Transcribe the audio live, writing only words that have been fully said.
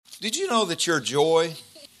Did you know that your joy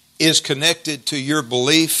is connected to your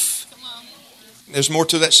belief? There's more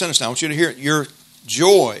to that sentence now. I want you to hear it. Your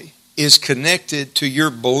joy is connected to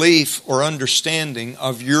your belief or understanding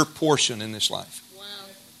of your portion in this life. Wow.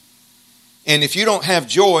 And if you don't have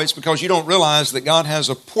joy, it's because you don't realize that God has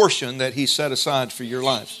a portion that He set aside for your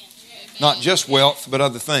life. Not just wealth, but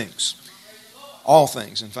other things. All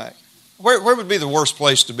things, in fact. Where would be the worst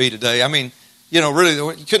place to be today? I mean, really,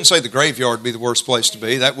 you couldn't say the graveyard would be the worst place to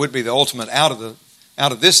be. That would be the ultimate out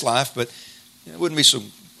of this life, but it wouldn't be so.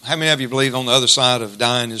 How many of you believe on the other side of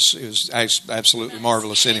dying is absolutely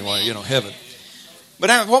marvelous anyway, heaven.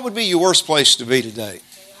 But what would be your worst place to be today?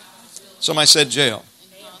 Somebody said jail.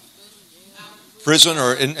 Prison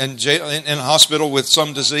or in jail, in a hospital with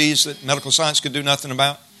some disease that medical science could do nothing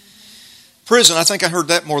about. Prison, I think I heard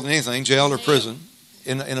that more than anything, jail or prison,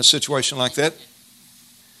 in a situation like that.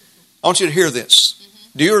 I want you to hear this.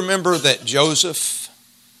 Do you remember that Joseph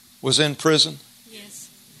was in prison? Yes.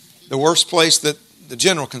 The worst place that the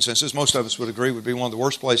general consensus, most of us would agree, would be one of the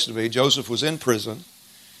worst places to be. Joseph was in prison.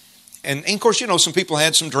 And of course, some people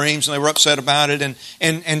had some dreams and they were upset about it.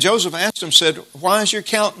 And Joseph asked him, said, why is your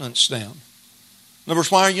countenance down? In other words,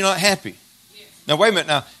 why are you not happy? Yes. Now, wait a minute.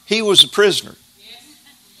 Now, he was a prisoner. Yes.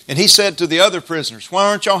 And he said to the other prisoners, why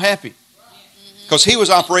aren't y'all happy? Because he was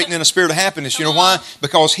operating in a spirit of happiness. You know why?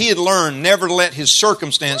 Because he had learned never to let his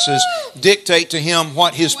circumstances dictate to him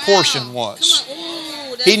what his portion was.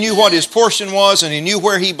 He knew what his portion was, and he knew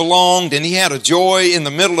where he belonged, and he had a joy in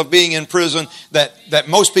the middle of being in prison that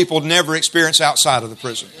most people never experience outside of the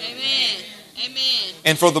prison. Amen. Amen.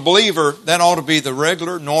 And for the believer, that ought to be the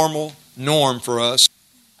regular, normal norm for us.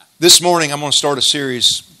 This morning, I'm going to start a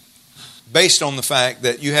series based on the fact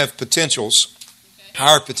that you have potentials,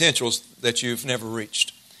 higher potentials that you've never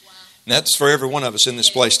reached. And that's for every one of us in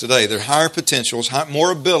this place today. There are higher potentials,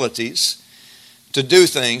 more abilities to do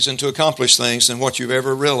things and to accomplish things than what you've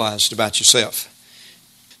ever realized about yourself.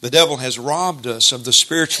 The devil has robbed us of the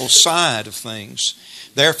spiritual side of things.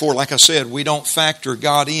 Therefore, like I said, we don't factor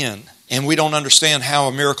God in. And we don't understand how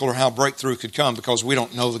a miracle or how a breakthrough could come because we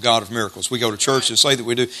don't know the God of miracles. We go to church and say that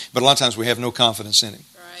we do, but a lot of times we have no confidence in Him.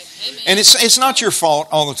 Right. And it's not your fault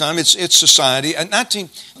all the time. It's society.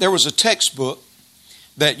 There was a textbook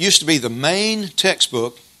that used to be the main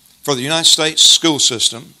textbook for the United States school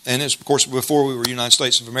system, and it's, of course, before we were United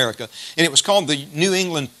States of America, and it was called the New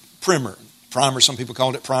England Primer. Primer, some people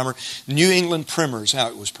called it Primer. New England Primer is how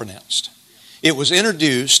it was pronounced. It was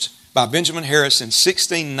introduced by Benjamin Harris in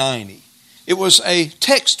 1690. It was a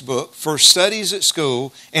textbook for studies at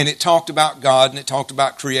school, and it talked about God, and it talked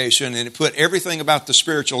about creation, and it put everything about the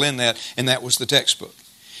spiritual in that, and that was the textbook.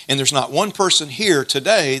 And there's not one person here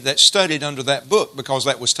today that studied under that book because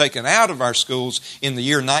that was taken out of our schools in the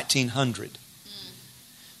year 1900.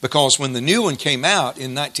 Because when the new one came out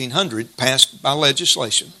in 1900, passed by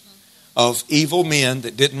legislation of evil men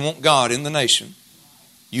that didn't want God in the nation,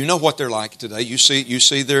 you know what they're like today. You see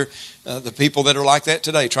the people that are like that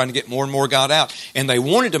today trying to get more and more God out. And they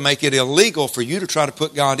wanted to make it illegal for you to try to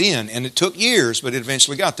put God in. And it took years, but it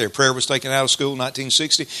eventually got there. Prayer was taken out of school in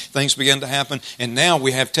 1960. Things began to happen. And now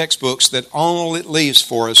we have textbooks that all it leaves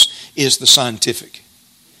for us is the scientific.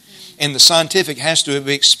 And the scientific has to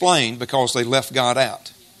be explained because they left God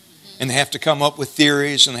out. And they have to come up with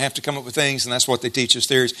theories and they have to come up with things. And that's what they teach us,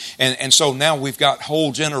 theories. And so now we've got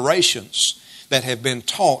whole generations that have been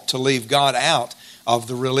taught to leave God out of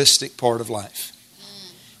the realistic part of life.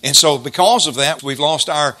 And so because of that, we've lost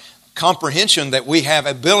our comprehension that we have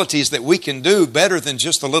abilities that we can do better than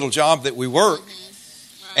just the little job that we work.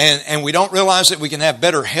 And we don't realize that we can have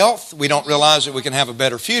better health. We don't realize that we can have a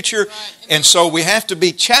better future. And so we have to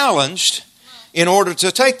be challenged in order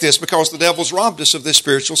to take this because the devil's robbed us of this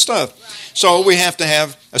spiritual stuff. So we have to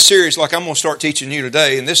have a series like I'm going to start teaching you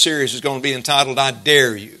today. And this series is going to be entitled, I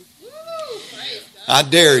Dare You. I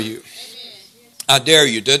dare you. I dare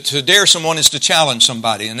you. To dare someone is to challenge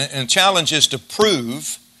somebody. And challenge is to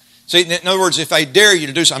prove. See, in other words, if I dare you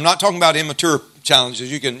to do something, I'm not talking about immature challenges.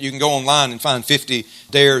 You can go online and find 50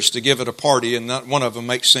 dares to give at a party, and not one of them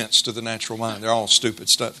makes sense to the natural mind. They're all stupid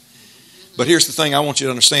stuff. But here's the thing I want you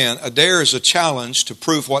to understand. A dare is a challenge to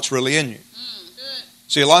prove what's really in you.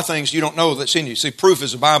 See, a lot of things you don't know that's in you. See, proof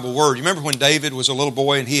is a Bible word. You remember when David was a little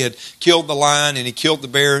boy and he had killed the lion and he killed the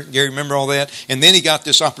bear? Gary, remember all that? And then he got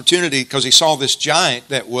this opportunity because he saw this giant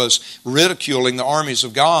that was ridiculing the armies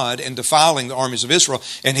of God and defiling the armies of Israel.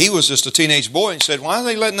 And he was just a teenage boy and said, why are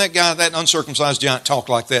they letting that guy, that uncircumcised giant, talk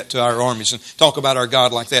like that to our armies and talk about our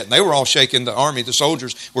God like that? And they were all shaking. The army, the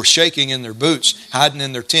soldiers were shaking in their boots, hiding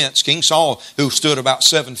in their tents. King Saul, who stood about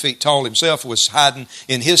 7 feet tall himself, was hiding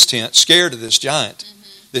in his tent, scared of this giant.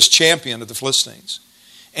 This champion of the Philistines.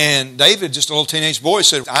 And David, just a little teenage boy,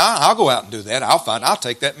 said, I'll go out and do that. I'll fight. I'll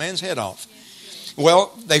take that man's head off.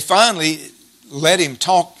 Well, they finally let him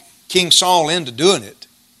talk King Saul into doing it,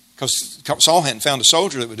 because Saul hadn't found a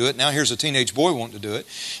soldier that would do it. Now here's a teenage boy wanting to do it.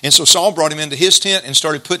 And so Saul brought him into his tent and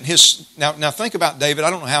started putting his... Now think about David. I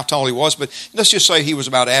don't know how tall he was, but let's just say he was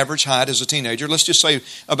about average height as a teenager. Let's just say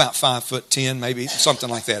about 5'10", maybe something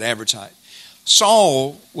like that, average height.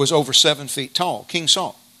 Saul was over 7 feet tall, King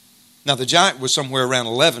Saul. Now the giant was somewhere around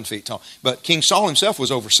 11 feet tall, but King Saul himself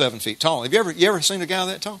was over 7 feet tall. Have you ever seen a guy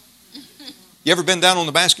that tall? You ever been down on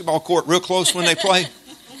the basketball court real close when they play?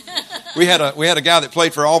 We had a guy that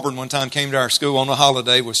played for Auburn one time, came to our school on a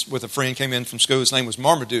holiday with a friend, came in from school. His name was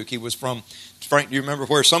Marmaduke. He was from, Frank, do you remember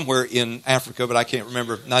where? Somewhere in Africa, but I can't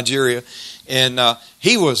remember, Nigeria. And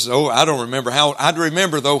he was, I don't remember how. I'd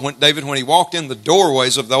remember, though, when he walked in the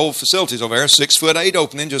doorways of the old facilities over there, 6'8"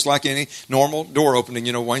 opening, just like any normal door opening,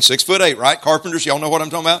 Wayne, 6'8", right? Carpenters, y'all know what I'm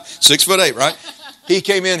talking about? 6'8", right? He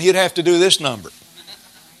came in, he'd have to do this number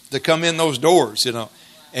to come in those doors,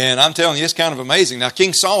 And I'm telling you, it's kind of amazing. Now,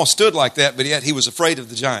 King Saul stood like that, but yet he was afraid of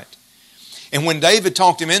the giant. And when David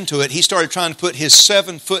talked him into it, he started trying to put his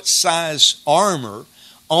 7-foot size armor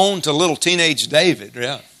onto little teenage David.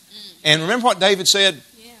 Yeah. And remember what David said?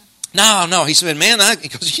 Yeah. No. He said, man,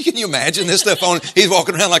 because can you imagine this stuff on? He's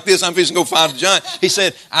walking around like this. I'm fixing to go find a giant. He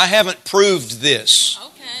said, I haven't proved this.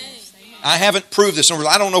 I haven't proved this.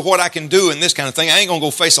 I don't know what I can do in this kind of thing. I ain't going to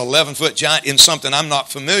go face an 11-foot giant in something I'm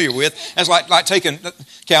not familiar with. That's like taking,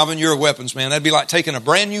 Calvin, you're a weapons man. That'd be like taking a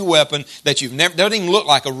brand new weapon that you've never, doesn't even look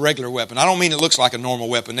like a regular weapon. I don't mean it looks like a normal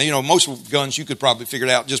weapon. Most guns you could probably figure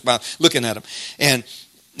it out just by looking at them. And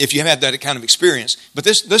if you had that kind of experience. But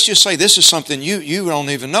let's just say this is something you don't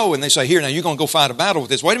even know. And they say, here, now you're going to go fight a battle with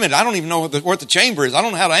this. Wait a minute, I don't even know what the chamber is. I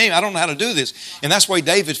don't know how to aim. I don't know how to do this. And that's the way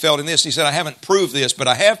David felt in this. He said, I haven't proved this, but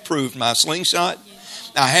I have proved my slingshot.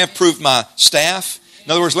 I have proved my staff.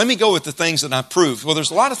 In other words, let me go with the things that I've proved. Well,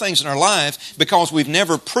 there's a lot of things in our life, because we've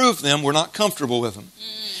never proved them, we're not comfortable with them.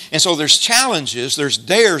 And so there's challenges, there's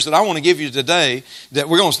dares that I want to give you today that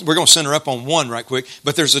we're going to center up on one right quick.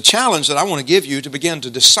 But there's a challenge that I want to give you to begin to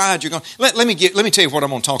decide. Let me tell you what I'm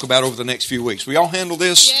going to talk about over the next few weeks. Will y'all handle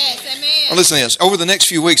this? Yes, amen. Well, listen to this. Over the next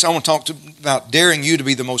few weeks, I want to talk about daring you to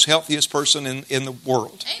be the most healthiest person in the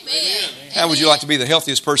world. Amen. How would you like to be the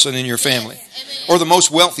healthiest person in your family? Yes. Or the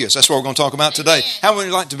most wealthiest? That's what we're going to talk about today. How would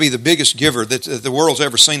you like to be the biggest giver that the world's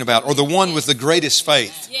ever seen about? Or the one with the greatest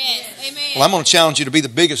faith? Yes, amen. Well, I'm going to challenge you to be the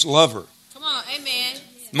biggest lover. Come on, amen.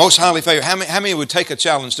 Most highly favored. How many would take a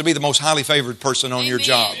challenge to be the most highly favored person on your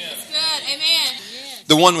job? That's good, amen.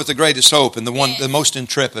 The one with the greatest hope, and the most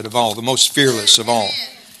intrepid of all, the most fearless of all.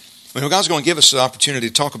 Well, God's going to give us the opportunity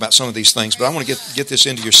to talk about some of these things, but I want to get this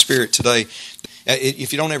into your spirit today.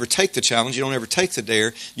 If you don't ever take the challenge, you don't ever take the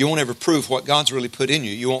dare, you won't ever prove what God's really put in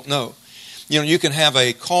you. You won't know. You can have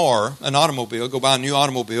a car, an automobile, go buy a new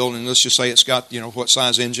automobile, and let's just say it's got, what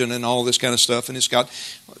size engine and all this kind of stuff, and it's got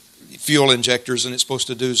fuel injectors, and it's supposed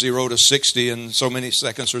to do 0 to 60 in so many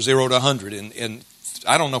seconds, or 0 to 100, and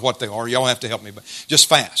I don't know what they are. Y'all have to help me, but just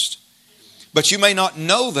fast. But you may not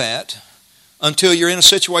know that until you're in a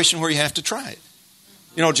situation where you have to try it.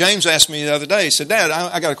 James asked me the other day, he said, Dad,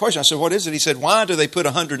 I got a question. I said, what is it? He said, why do they put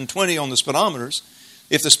 120 on the speedometers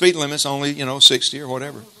if the speed limit's only, 60 or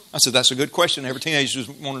whatever? I said, that's a good question. Every teenager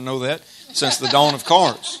want to know that since the dawn of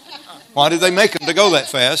cars. Why did they make them to go that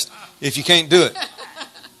fast if you can't do it?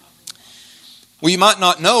 Well, you might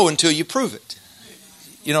not know until you prove it.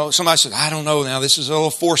 Somebody said, I don't know now. This is a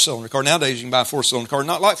little 4-cylinder car. Nowadays you can buy a 4-cylinder car,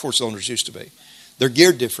 not like 4-cylinders used to be. They're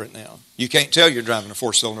geared different now. You can't tell you're driving a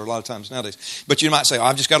 4-cylinder a lot of times nowadays. But you might say,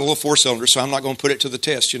 I've just got a little 4-cylinder, so I'm not going to put it to the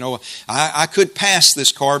test. I could pass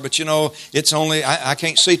this car, but it's only, I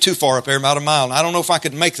can't see too far up there, about a mile. And I don't know if I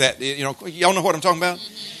could make that. Y'all know what I'm talking about?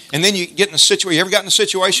 Mm-hmm. And then you get in a situation, you ever got in a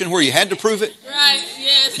situation where you had to prove it? Right,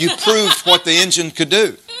 yes. You proved what the engine could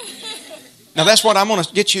do. Now that's what I'm going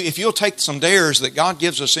to get you. If you'll take some dares that God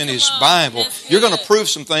gives us in His Bible, you're going to prove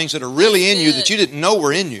some things that are really in you that you didn't know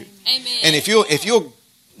were in you. Amen. And if you'll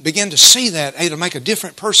begin to see that, it'll make a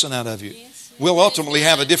different person out of you. We'll ultimately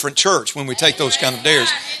have a different church when we take those kind of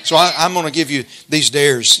dares. So I'm going to give you these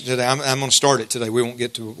dares today. I'm going to start it today. We won't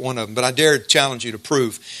get to one of them. But I dare challenge you to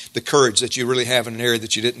prove the courage that you really have in an area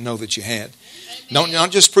that you didn't know that you had.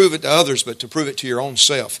 Not just prove it to others, but to prove it to your own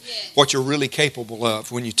self, what you're really capable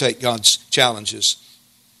of when you take God's challenges.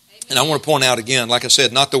 And I want to point out again, like I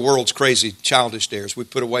said, not the world's crazy childish dares. We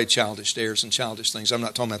put away childish dares and childish things. I'm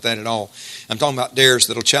not talking about that at all. I'm talking about dares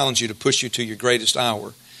that will challenge you to push you to your greatest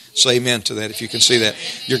hour. Say amen to that if you can see that.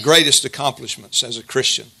 Your greatest accomplishments as a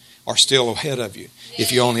Christian are still ahead of you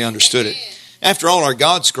if you only understood it. After all, our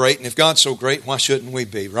God's great, and if God's so great, why shouldn't we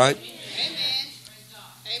be, right? Amen.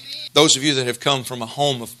 Those of you that have come from a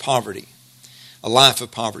home of poverty, a life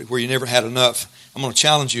of poverty, where you never had enough, I'm going to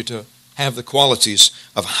challenge you to have the qualities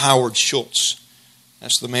of Howard Schultz.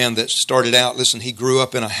 That's the man that started out, listen, he grew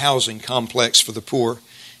up in a housing complex for the poor,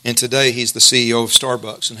 and today he's the CEO of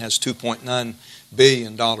Starbucks and has $2.9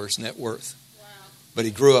 billion net worth. Wow. But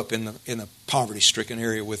he grew up in a poverty-stricken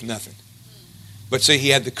area with nothing. But see, he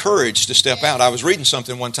had the courage to step out. I was reading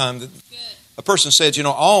something one time that a person said,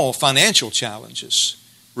 all financial challenges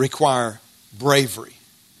require bravery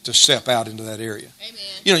to step out into that area.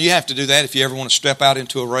 Amen. You have to do that if you ever want to step out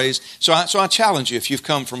into a raise. So I challenge you, if you've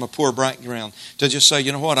come from a poor background, to just say,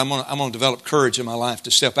 you know what, I'm going to develop courage in my life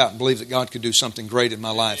to step out and believe that God could do something great in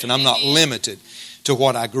my life. And I'm not limited to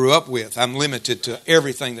what I grew up with. I'm limited to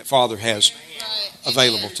everything that Father has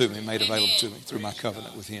available to me, made available to me through my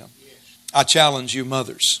covenant with Him. I challenge you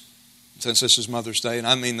mothers, since this is Mother's Day, and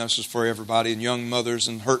I mean this is for everybody, and young mothers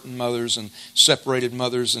and hurting mothers and separated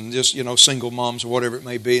mothers and just, single moms or whatever it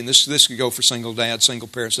may be. And this could go for single dads, single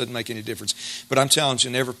parents, doesn't make any difference. But I'm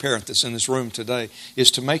challenging every parent that's in this room today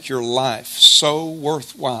is to make your life so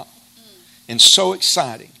worthwhile and so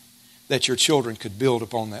exciting that your children could build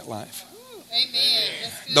upon that life.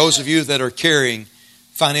 Amen. Those of you that are carrying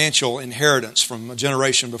financial inheritance from a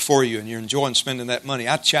generation before you and you're enjoying spending that money,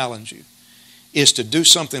 I challenge you is to do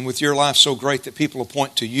something with your life so great that people will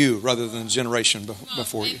point to you rather than the generation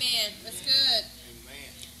before you. Amen. That's good.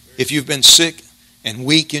 If you've been sick and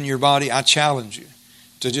weak in your body, I challenge you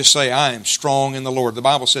to just say, I am strong in the Lord. The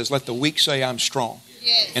Bible says, let the weak say I'm strong.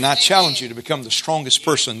 Yes. And I challenge you to become the strongest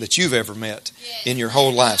person that you've ever met in your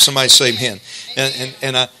whole life. Somebody say amen.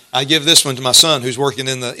 And I give this one to my son who's working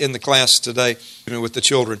in the class today with the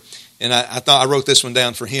children. And I thought I wrote this one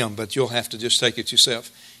down for him, but you'll have to just take it yourself.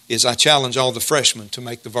 Is I challenge all the freshmen to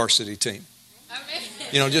make the varsity team.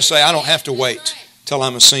 Just say, I don't have to wait till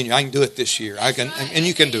I'm a senior. I can do it this year. And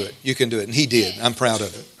you can do it. You can do it. And he did. I'm proud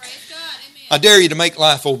of it. I dare you to make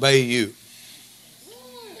life obey you.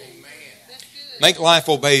 Make life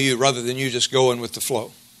obey you rather than you just going with the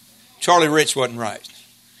flow. Charlie Rich wasn't right.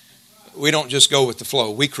 We don't just go with the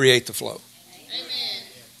flow. We create the flow.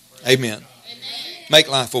 Amen. Make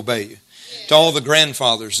life obey you. To all the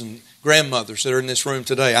grandfathers and grandmothers that are in this room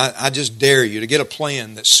today, I just dare you to get a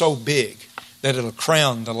plan that's so big that it'll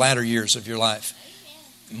crown the latter years of your life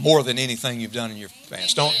more than anything you've done in your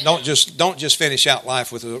past. Don't just finish out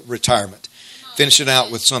life with a retirement. Finish it out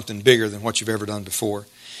with something bigger than what you've ever done before.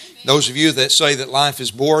 Those of you that say that life is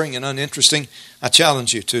boring and uninteresting, I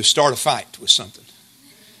challenge you to start a fight with something.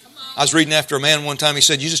 I was reading after a man one time. He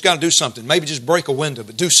said, you just got to do something. Maybe just break a window,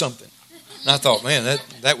 but do something. And I thought, man,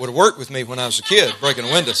 that would have worked with me when I was a kid. Breaking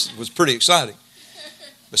a window was pretty exciting.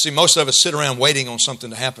 But see, most of us sit around waiting on something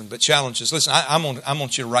to happen. But challenges. Listen, I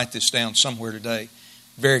want you to write this down somewhere today.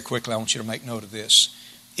 Very quickly, I want you to make note of this.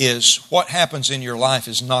 Is what happens in your life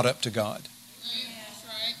is not up to God.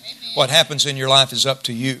 What happens in your life is up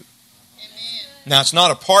to you. Now, it's not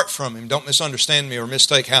apart from Him. Don't misunderstand me or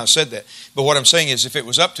mistake how I said that. But what I'm saying is if it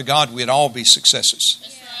was up to God, we'd all be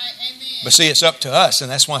successes. But see, it's up to us,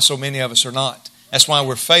 and that's why so many of us are not. That's why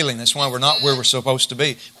we're failing. That's why we're not where we're supposed to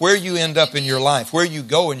be. Where you end up in your life, where you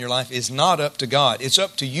go in your life is not up to God. It's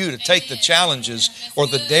up to you to take the challenges or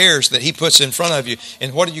the dares that He puts in front of you.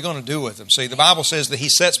 And what are you going to do with them? See, the Bible says that He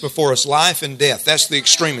sets before us life and death. That's the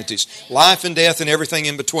extremities. Life and death and everything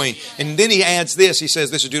in between. And then He adds this. He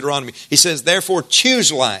says, this is Deuteronomy. He says, therefore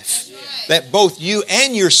choose life, that both you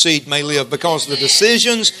and your seed may live, because the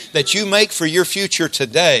decisions that you make for your future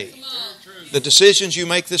today, the decisions you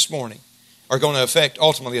make this morning, are going to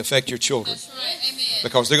ultimately affect your children.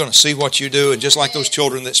 Because they're going to see what you do. And just like those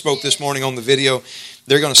children that spoke this morning on the video,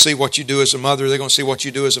 they're going to see what you do as a mother. They're going to see what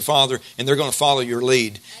you do as a father. And they're going to follow your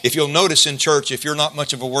lead. If you'll notice in church, if you're not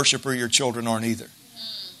much of a worshiper, your children aren't either.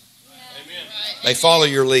 They follow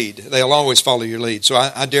your lead. They'll always follow your lead. So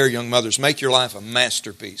I dare young mothers, make your life a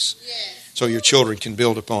masterpiece so your children can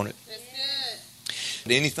build upon it.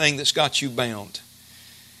 Anything that's got you bound,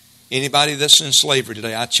 anybody that's in slavery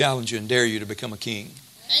today, I challenge you and dare you to become a king.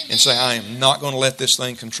 And say, I am not going to let this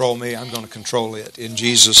thing control me. I'm going to control it in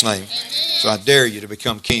Jesus' name. So I dare you to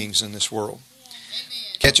become kings in this world.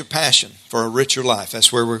 Catch a passion for a richer life.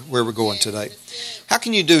 That's where we're going today. How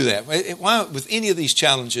can you do that? Why, with any of these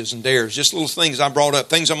challenges and dares, just little things I brought up,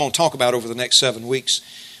 things I'm going to talk about over the next 7 weeks.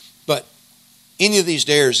 But any of these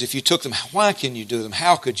dares, if you took them, why can you do them?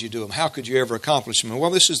 How could you do them? How could you ever accomplish them?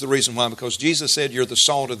 Well, this is the reason why. Because Jesus said you're the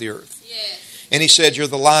salt of the earth. Yes. And He said you're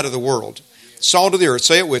the light of the world. Salt of the earth.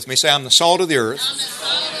 Say it with me. Say, I'm the salt of the earth.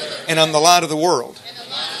 And I'm the light of the world.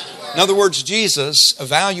 In other words, Jesus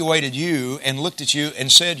evaluated you and looked at you and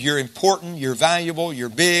said, you're important, you're valuable, you're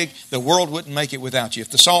big. The world wouldn't make it without you. If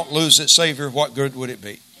the salt loses its savor, what good would it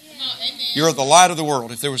be? You're the light of the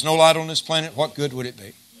world. If there was no light on this planet, what good would it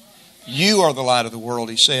be? You are the light of the world,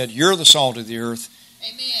 he said. You're the salt of the earth.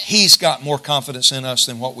 He's got more confidence in us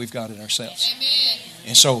than what we've got in ourselves.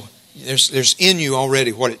 And so there's in you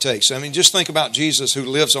already what it takes. I mean, just think about Jesus who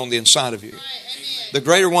lives on the inside of you. The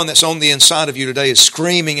greater one that's on the inside of you today is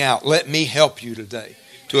screaming out, let me help you today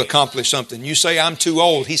to accomplish something. You say, I'm too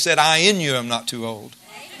old. He said, I in you am not too old.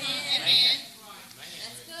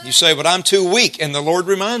 You say, but I'm too weak. And the Lord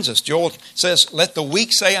reminds us. Joel says, let the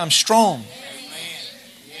weak say I'm strong.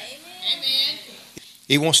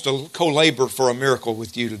 He wants to co-labor for a miracle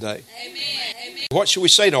with you today. What should we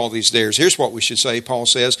say to all these dares? Here's what we should say. Paul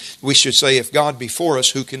says, we should say, if God be for us,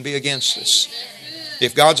 who can be against us?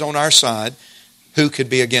 If God's on our side, who could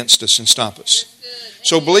be against us and stop us?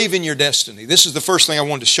 So believe in your destiny. This is the first thing I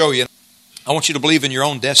wanted to show you. I want you to believe in your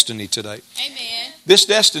own destiny today. Amen. This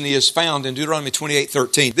destiny is found in Deuteronomy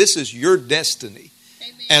 28:13. This is your destiny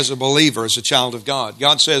as a believer, as a child of God.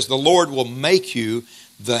 God says the Lord will make you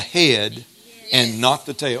the head and not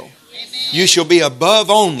the tail. You shall be above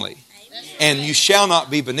only, and you shall not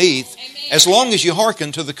be beneath, as long as you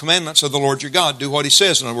hearken to the commandments of the Lord your God. Do what he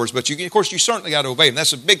says, in other words. But of course, you certainly got to obey him.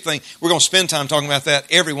 That's a big thing. We're going to spend time talking about that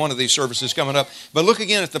every one of these services coming up. But look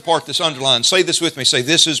again at the part that's underlined. Say this with me. Say,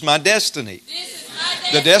 this is my destiny.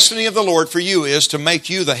 The destiny of the Lord for you is to make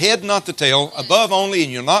you the head, not the tail, above only,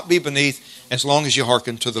 and you'll not be beneath, as long as you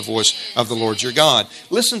hearken to the voice of the Lord your God.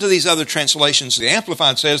 Listen to these other translations. The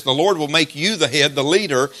Amplified says, the Lord will make you the head, the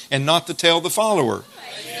leader, and not the tail, the follower.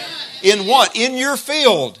 In what? In your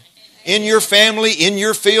field. In your family, in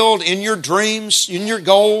your field, in your dreams, in your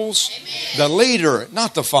goals. The leader,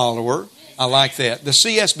 not the follower. I like that. The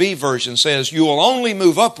CSB version says, you will only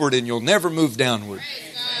move upward and you'll never move downward.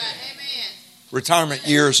 Retirement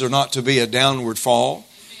years are not to be a downward fall.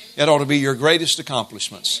 It ought to be your greatest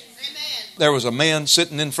accomplishments. There was a man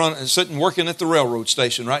sitting working at the railroad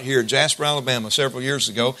station right here in Jasper, Alabama several years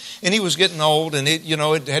ago, and he was getting old, and it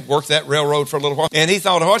had worked that railroad for a little while, and he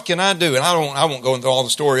thought, what can I do? And I won't go into all the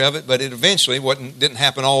story of it, but it eventually didn't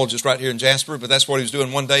happen all just right here in Jasper, but that's what he was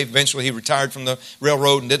doing one day. Eventually he retired from the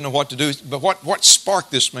railroad and didn't know what to do. But what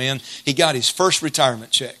sparked this man? He got his first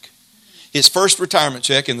retirement check. His first retirement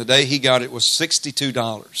check, in the day he got it, was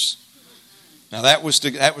 $62. Now that was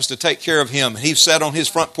to take care of him. He sat on his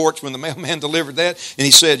front porch when the mailman delivered that, and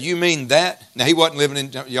he said, you mean that? Now he wasn't living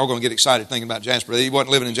in, y'all going to get excited thinking about Jasper. He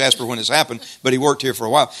wasn't living in Jasper when this happened, but he worked here for a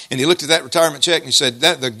while. And he looked at that retirement check and he said,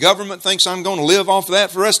 that the government thinks I'm going to live off of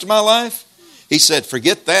that for the rest of my life? He said,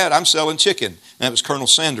 forget that, I'm selling chicken. And that was Colonel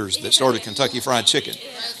Sanders that started Kentucky Fried Chicken.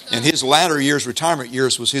 And his latter years, retirement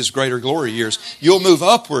years, was his greater glory years. You'll move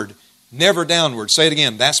upward, never downward. Say it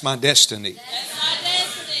again, that's my destiny. That's my destiny.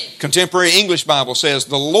 Contemporary English Bible says,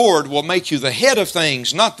 the Lord will make you the head of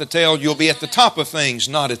things, not the tail. You'll be at the top of things,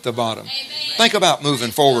 not at the bottom. Amen. Think about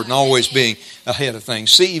moving forward and always being ahead of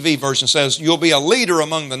things. CEV version says, you'll be a leader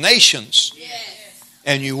among the nations,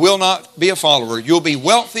 and you will not be a follower. You'll be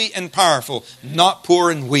wealthy and powerful, not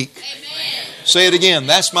poor and weak. Amen. Say it again,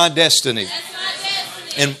 that's my destiny. That's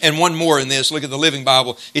my destiny. And one more in this, look at the Living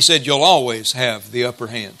Bible. He said, you'll always have the upper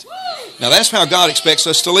hand. Now that's how God expects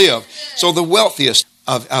us to live. So the wealthiest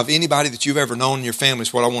of anybody that you've ever known in your family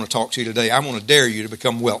is what I want to talk to you today. I want to dare you to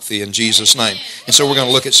become wealthy in Jesus' name. And so we're going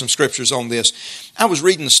to look at some scriptures on this. I was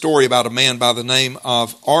reading a story about a man by the name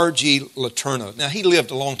of R.G. Letourneau. Now, he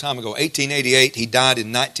lived a long time ago, 1888. He died in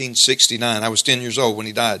 1969. I was 10 years old when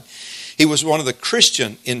he died. He was one of the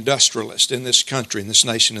Christian industrialists in this country, in this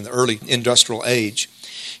nation, in the early industrial age.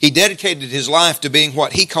 He dedicated his life to being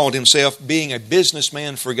what he called himself, being a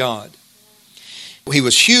businessman for God. He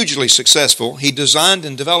was hugely successful. He designed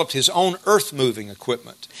and developed his own earth-moving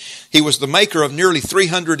equipment. He was the maker of nearly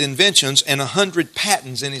 300 inventions and 100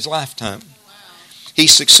 patents in his lifetime. Wow. He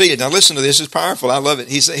succeeded. Now listen to this. It's powerful. I love it.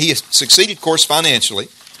 He succeeded, of course, financially,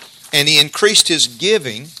 and he increased his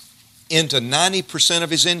giving into 90%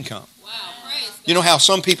 of his income. You know how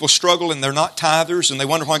some people struggle and they're not tithers and they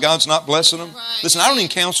wonder why God's not blessing them? Right. Listen, I don't even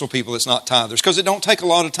counsel people that's not tithers because it don't take a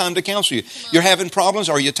lot of time to counsel you. You're having problems?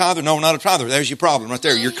 Are you a tither? No, not a tither. There's your problem right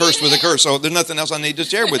there. You're cursed with a curse. So there's nothing else I need to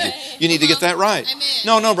share with you. You need to get that right.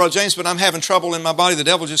 No, Brother James, but I'm having trouble in my body. The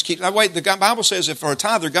devil just keeps... Wait, the Bible says if for a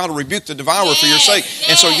tither, God will rebuke the devourer for your sake.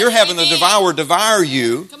 And so you're having the devourer devour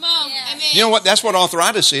you. Come on. You know what? That's what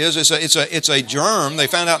arthritis is. It's a germ. They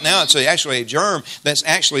found out now it's actually a germ that's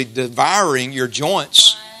actually devouring your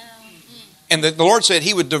joints. And the Lord said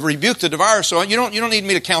He would rebuke the devourer. So you don't need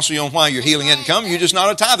me to counsel you on why your healing hadn't come. You're just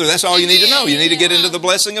not a tither. That's all you need to know. You need to get into the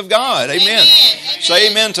blessing of God. Amen.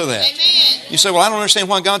 Say amen to that. You say, well, I don't understand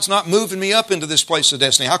why God's not moving me up into this place of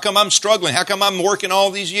destiny. How come I'm struggling? How come I'm working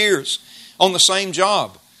all these years on the same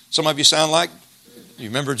job? Some of you sound like, you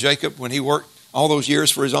remember Jacob when he worked all those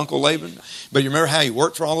years for his uncle Laban? But you remember how he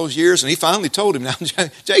worked for all those years? And he finally told him. Now,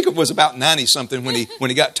 Jacob was about 90-something when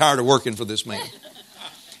he got tired of working for this man.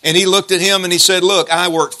 And he looked at him and he said, look, I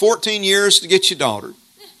worked 14 years to get your daughter.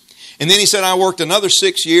 And then he said, I worked another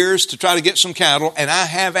 6 years to try to get some cattle, and I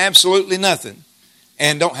have absolutely nothing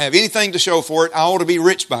and don't have anything to show for it. I ought to be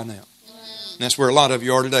rich by now. And that's where a lot of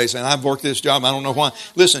you are today, saying, I've worked this job, I don't know why.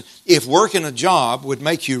 Listen, if working a job would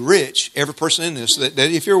make you rich, every person in this, that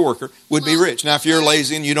if you're a worker, would be rich. Now, if you're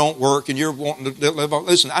lazy and you don't work and you're wanting to live on,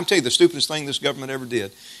 listen, I'm telling you, the stupidest thing this government ever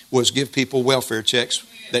did was give people welfare checks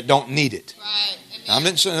that don't need it. Right.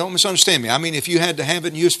 Don't misunderstand me. I mean, if you had to have it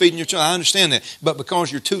and you was feeding your child, I understand that. But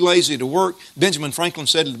because you're too lazy to work, Benjamin Franklin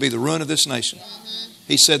said it would be the ruin of this nation.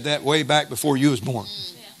 He said that way back before you was born.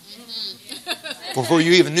 Before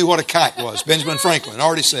you even knew what a kite was. Benjamin Franklin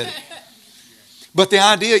already said it. But the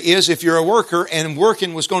idea is if you're a worker and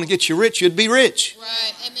working was going to get you rich, you'd be rich.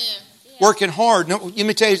 Right. Amen. Working hard. No, let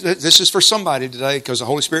me tell you, this is for somebody today because the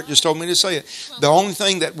Holy Spirit just told me to say it. The only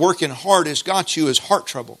thing that working hard has got you is heart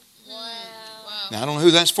trouble. Now, I don't know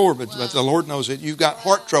who that's for, but the Lord knows it. You've got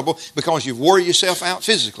heart trouble because you've wore yourself out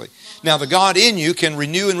physically. Now, the God in you can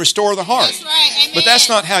renew and restore the heart. That's right. Amen. But that's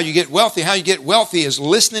not how you get wealthy. How you get wealthy is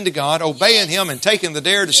listening to God, obeying Him, and taking the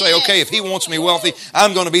dare to say, okay, if He wants me wealthy,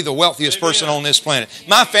 I'm going to be the wealthiest person on this planet.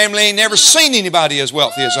 My family ain't never seen anybody as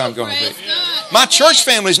wealthy as I'm going to be. My church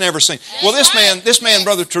family's never seen. Well, this man,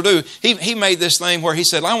 Brother Trudeau, he made this thing where he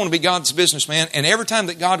said, I want to be God's businessman. And every time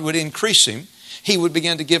that God would increase him, he would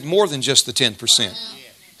begin to give more than just the 10%.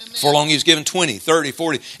 For long he was giving 20, 30,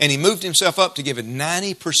 40. And he moved himself up to giving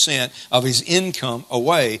 90% of his income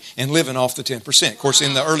away and living off the 10%. Of course,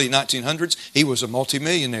 in the early 1900s, he was a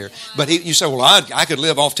multimillionaire. But you say, well, I could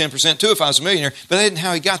live off 10% too if I was a millionaire. But that isn't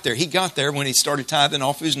how he got there. He got there when he started tithing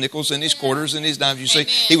off his nickels and his quarters and his dimes. You see,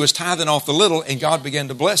 he was tithing off the little, and God began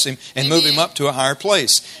to bless him and move him up to a higher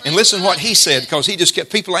place. And listen what he said, because he just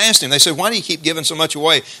kept, people asked him, they said, why do you keep giving so much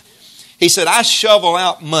away? He said, I shovel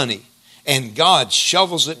out money and God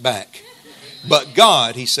shovels it back. But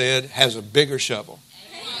God, he said, has a bigger shovel.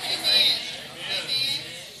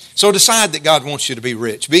 So decide that God wants you to be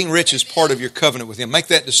rich. Being rich is part of your covenant with Him. Make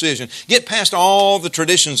that decision. Get past all the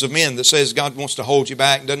traditions of men that says God wants to hold you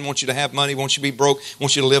back, doesn't want you to have money, wants you to be broke,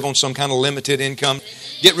 wants you to live on some kind of limited income.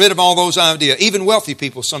 Get rid of all those ideas. Even wealthy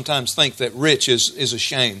people sometimes think that rich is a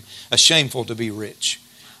shame. Shameful to be rich.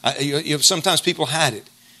 Sometimes people hide it.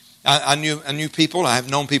 I knew people, I have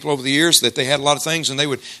known people over the years that they had a lot of things, and they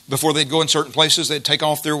would, before they'd go in certain places, they'd take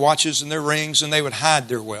off their watches and their rings and they would hide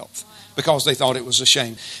their wealth because they thought it was a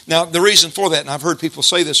shame. Now, the reason for that, and I've heard people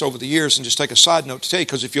say this over the years, and just take a side note to tell you,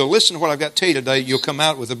 because if you'll listen to what I've got to tell you today, you'll come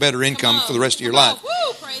out with a better income for the rest of your life.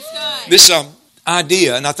 Woo, praise God. This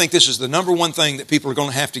idea, and I think this is the number one thing that people are going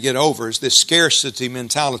to have to get over, is this scarcity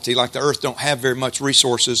mentality, like the earth don't have very much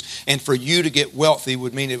resources, and for you to get wealthy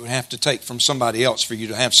would mean it would have to take from somebody else for you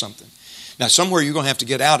to have something. Now, somewhere you're going to have to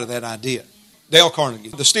get out of that idea. Dale Carnegie,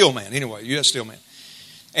 the steel man, anyway, U.S. steel man.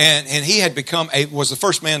 And he had was the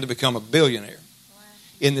first man to become a billionaire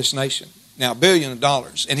in this nation. Now, $1 billion.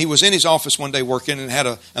 And he was in his office one day working and had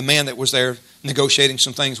a man that was there negotiating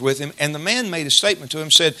some things with him. And the man made a statement to him,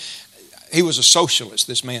 said, he was a socialist,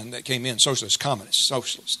 this man that came in, socialist, communist,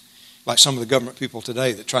 socialist, like some of the government people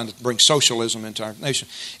today that are trying to bring socialism into our nation.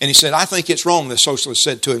 And he said, I think it's wrong, the socialist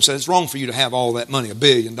said to him, said, it's wrong for you to have all that money, $1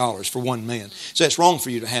 billion for one man. So it's wrong for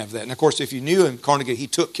you to have that. And of course, if you knew him, Carnegie, he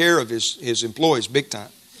took care of his employees big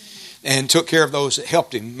time and took care of those that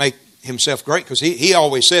helped him make himself great, because he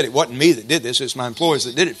always said, it wasn't me that did this, it's my employees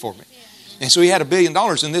that did it for me. And so he had $1 billion,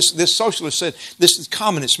 and this socialist said, this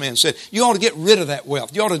communist man said, you ought to get rid of that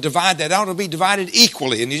wealth. You ought to divide that. It ought to be divided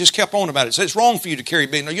equally. And he just kept on about it. Said it's wrong for you to carry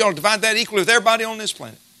 $1 billion. You ought to divide that equally with everybody on this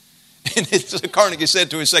planet. And Carnegie said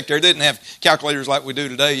to his secretary, didn't have calculators like we do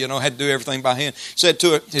today, had to do everything by hand. Said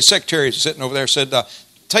to his secretary sitting over there, said,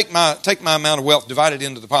 take my amount of wealth, divide it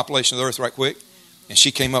into the population of the earth right quick. And she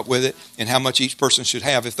came up with it, and how much each person should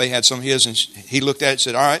have if they had some of his. And he looked at it and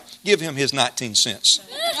said, all right, give him his 19 cents.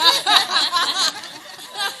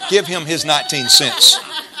 Give him his 19 cents.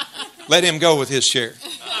 Let him go with his share.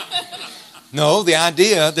 No, the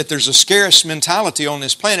idea that there's a scarce mentality on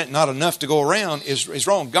this planet, not enough to go around, is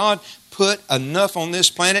wrong. God put enough on this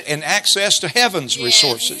planet and access to heaven's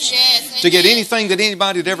resources Yes. to get Amen. anything that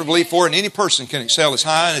anybody would ever believe for, and any person can excel as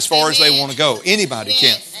high and as far as they want to go. Anybody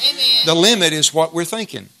can. Yes. Amen. The limit is what we're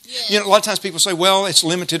thinking. Yes. You know, a lot of times people say, well, it's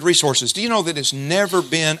limited resources. Do you know that it's never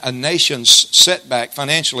been a nation's setback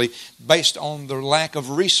financially based on the lack of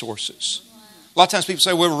resources? A lot of times people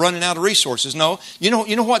say, well, we're running out of resources. No. You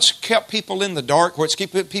know what's kept people in the dark, what's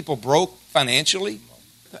kept people broke financially?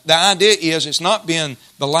 The idea is it's not been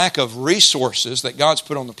the lack of resources that God's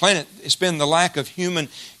put on the planet. It's been the lack of human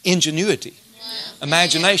ingenuity,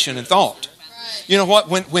 imagination, and thought. You know what?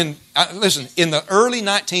 Listen, in the early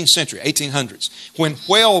 19th century, 1800s, when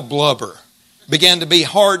whale blubber began to be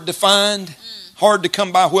hard to find, hard to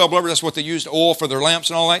come by whale blubber, that's what they used oil for their lamps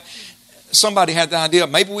and all that. Somebody had the idea,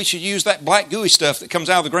 maybe we should use that black gooey stuff that comes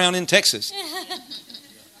out of the ground in Texas.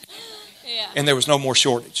 And there was no more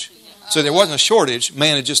shortage. So there wasn't a shortage.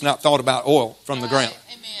 Man had just not thought about oil from the ground.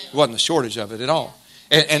 It wasn't a shortage of it at all.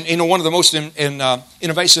 And you know, one of the most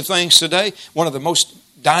innovative things today, one of the most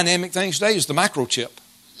dynamic things today is the microchip.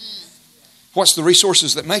 What's the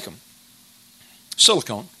resources that make them?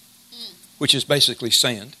 Silicon, which is basically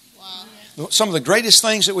sand. Wow. Some of the greatest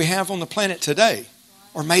things that we have on the planet today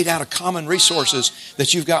are made out of common resources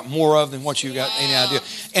that you've got more of than what you've got any idea.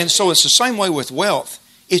 And so it's the same way with wealth.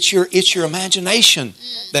 It's your imagination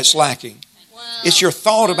that's lacking. It's your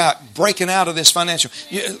thought about breaking out of this financial.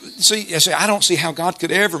 See, I don't see how God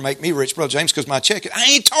could ever make me rich, Brother James, because my check. I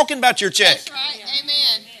ain't talking about your check. That's right.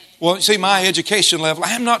 Amen. Well, see, my education level.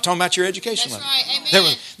 I'm not talking about your education That's level. right.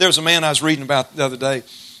 Amen. There was a man I was reading about the other day.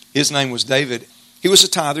 His name was David. He was a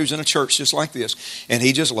tither. He was in a church just like this, and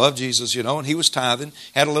he just loved Jesus, you know. And he was tithing.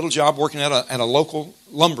 Had a little job working at a local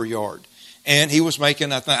lumber yard, and he was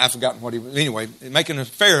making. I've forgotten what he was. Anyway, making a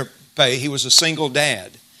fair pay. He was a single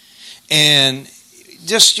dad. And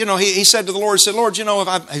just, you know, he said to the Lord, he said, Lord, you know,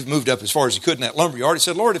 he moved up as far as he could in that lumber yard. He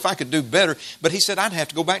said, Lord, if I could do better. But he said, I'd have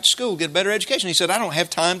to go back to school, get a better education. He said, I don't have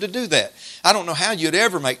time to do that. I don't know how you'd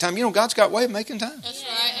ever make time. You know, God's got a way of making time. That's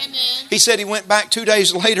right. Amen. He said he went back 2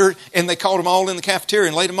 days later and they called him all in the cafeteria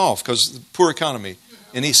and laid him off because of the poor economy.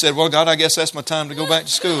 And he said, well, God, I guess that's my time to go back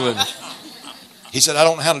to school. And he said, I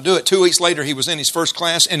don't know how to do it. 2 weeks later, he was in his first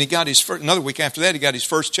class, and he got his first, another week after that, he got his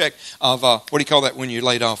first check of, what do you call that when you're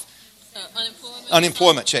laid off?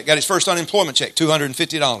 Unemployment check. Got his first unemployment check,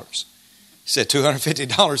 $250. He said,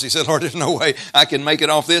 $250. He said, Lord, there's no way I can make it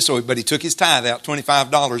off this. But he took his tithe out,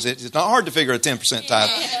 $25. It's not hard to figure a 10%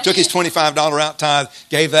 tithe. Took his $25 out tithe,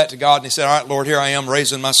 gave that to God, and he said, all right, Lord, here I am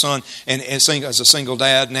raising my son and as a single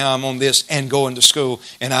dad. Now I'm on this and going to school,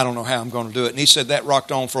 and I don't know how I'm going to do it. And he said that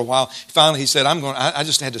rocked on for a while. Finally, he said, I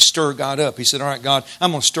just had to stir God up. He said, all right, God,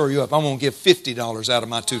 I'm going to stir you up. I'm going to give $50 out of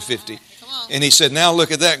my $250. And he said, now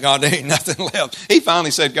look at that, God, there ain't nothing left. He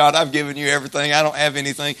finally said, God, I've given you everything. I don't have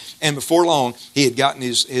anything. And before long, he had gotten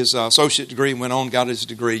his associate degree and went on, got his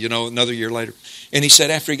degree, you know, another year later. And he said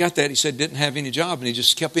after he got that, he said didn't have any job, and he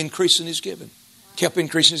just kept increasing his giving. Kept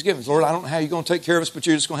increasing his giving. Lord, I don't know how you're going to take care of us, but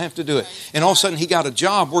you're just going to have to do it. And all of a sudden, he got a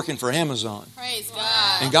job working for Amazon. Praise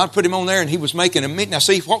God. And God put him on there, and he was making now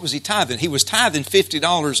see, what was he tithing? He was tithing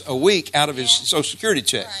 $50 a week out of his Social Security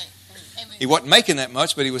check. Right. He wasn't making that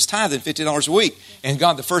much, but he was tithing $50 a week. And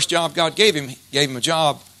God, the first job God gave him a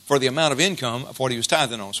job for the amount of income of what he was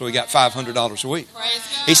tithing on. So he got $500 a week.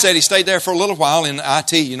 He said he stayed there for a little while in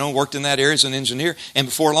IT, you know, worked in that area as an engineer. And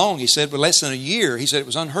before long, he said, with less than a year, he said it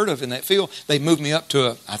was unheard of in that field. They moved me up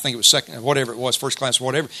to I think it was second, whatever it was, first class,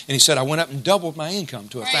 whatever. And he said, I went up and doubled my income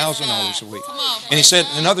to $1,000 a week. And he said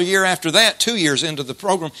another year after that, 2 years into the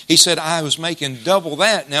program, he said, I was making double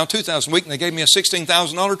that, now $2,000 a week, and they gave me a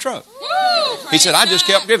 $16,000 truck. He said, I just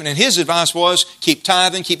kept giving. And his advice was, keep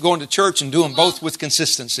tithing, keep going to church, and do them both with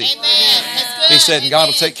consistency. Amen. That's good. He said, and God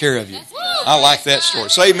will take care of you. I like that story.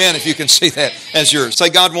 Say amen if you can see that as yours. Say,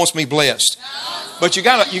 God wants me blessed. But you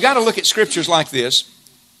got to look at scriptures like this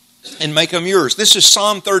and make them yours. This is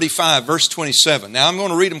Psalm 35, verse 27. Now, I'm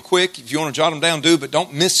going to read them quick. If you want to jot them down, do, but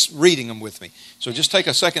don't miss reading them with me. So just take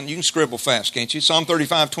a second. You can scribble fast, can't you? Psalm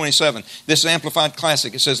 35, 27. This is Amplified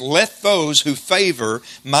Classic. It says, let those who favor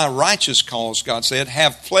my righteous cause, God said,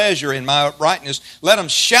 have pleasure in my uprightness. Let them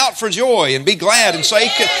shout for joy and be glad and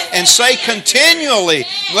say continually,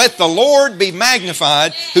 let the Lord be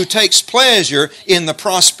magnified who takes pleasure in the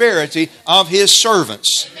prosperity of his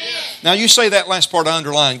servants. Now you say that last part I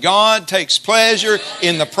underline. God takes pleasure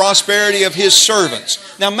in the prosperity of his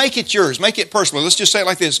servants. Now make it yours. Make it personal. Let's just say it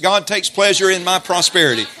like this. God takes pleasure in my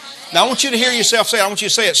prosperity. Now I want you to hear yourself say it. I want you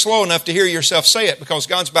to say it slow enough to hear yourself say it, because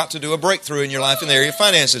God's about to do a breakthrough in your life in the area of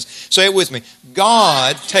finances. Say it with me.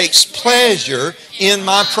 God takes pleasure in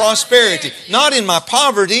my prosperity. Not in my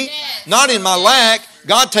poverty, not in my lack,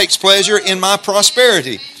 God takes pleasure in my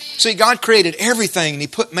prosperity. See, God created everything and He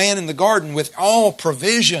put man in the garden with all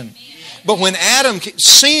provision. But when Adam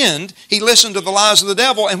sinned, he listened to the lies of the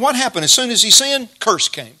devil. And what happened? As soon as he sinned, curse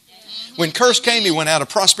came. When curse came, he went out of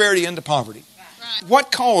prosperity into poverty.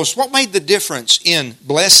 What made the difference in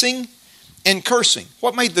blessing and cursing?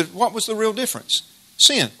 What was the real difference?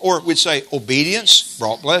 Sin. Or we'd say obedience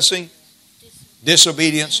brought blessing.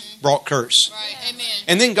 Disobedience brought curse. Right. Amen.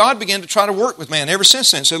 And then God began to try to work with man ever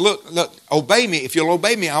since then. Said, look, obey me. If you'll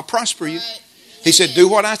obey me, I'll prosper you. Right. He said, do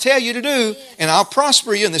what I tell you to do, and I'll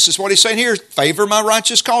prosper you. And this is what he's saying here, favor my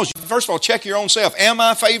righteous cause. First of all, check your own self. Am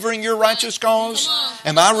I favoring your righteous cause?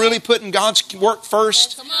 Am I really putting God's work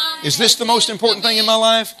first? Is this the most important thing in my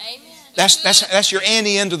life? That's your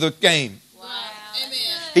ante into the game. Amen.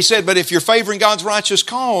 He said, but if you're favoring God's righteous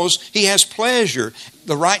cause, He has pleasure.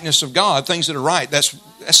 The rightness of God, things that are right, that's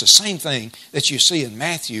the same thing that you see in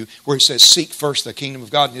Matthew where He says, seek first the kingdom of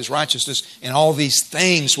God and His righteousness, and all these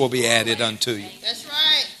things will be added unto you. That's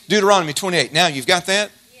right. Deuteronomy 28. Now, you've got that?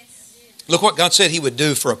 Look what God said He would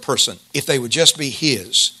do for a person if they would just be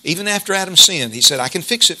His. Even after Adam sinned, He said, I can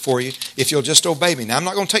fix it for you if you'll just obey me. Now, I'm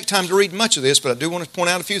not going to take time to read much of this, but I do want to point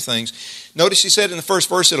out a few things. Notice He said in the first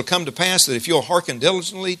verse, it'll come to pass that if you'll hearken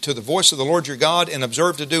diligently to the voice of the Lord your God and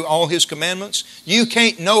observe to do all His commandments. You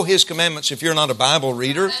can't know His commandments if you're not a Bible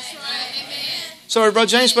reader. That's right. Amen. So, Brother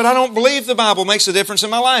James, but I don't believe the Bible makes a difference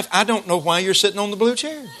in my life. I don't know why you're sitting on the blue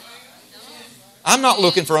chair. I'm not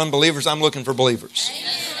looking for unbelievers. I'm looking for believers.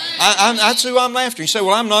 That's who I'm after. You say,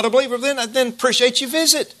 well, I'm not a believer. Then appreciate your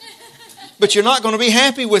visit. But you're not going to be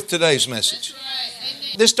happy with today's message.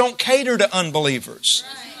 This don't cater to unbelievers.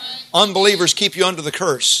 Unbelievers keep you under the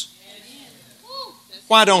curse.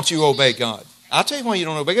 Why don't you obey God? I'll tell you why you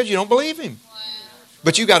don't obey God. You don't believe Him.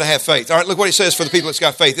 But you got to have faith. All right, look what He says for the people that's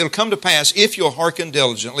got faith. It'll come to pass if you'll hearken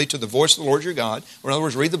diligently to the voice of the Lord your God. Or in other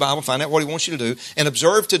words, read the Bible, find out what He wants you to do, and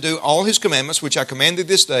observe to do all His commandments, which I commanded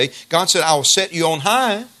this day. God said, I will set you on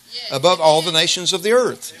high above all the nations of the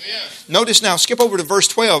earth. Amen. Notice now, skip over to verse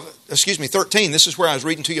 13. This is where I was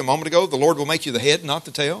reading to you a moment ago. The Lord will make you the head, not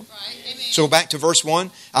the tail. Right. So back to verse 1,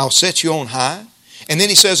 I'll set you on high. And then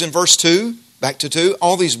He says in verse 2, back to 2,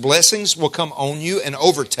 all these blessings will come on you and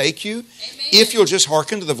overtake you. Amen. If you'll just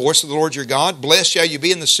hearken to the voice of the Lord your God. Blessed shall you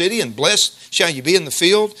be in the city, and blessed shall you be in the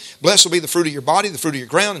field. Blessed will be the fruit of your body, the fruit of your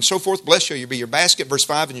ground, and so forth. Blessed shall you be your basket, verse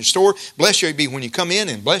 5, in your store. Blessed shall you be when you come in,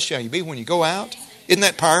 and blessed shall you be when you go out. Isn't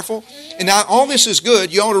that powerful? And now all this is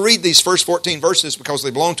good. You ought to read these first 14 verses because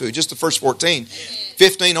they belong to you. Just the first 14.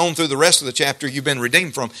 15 on through the rest of the chapter you've been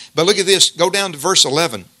redeemed from. But look at this. Go down to verse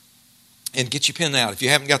 11. And get your pen out. If you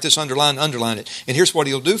haven't got this underlined, underline it. And here's what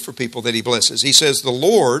He'll do for people that He blesses. He says, the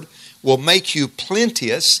Lord will make you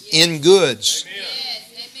plenteous in goods.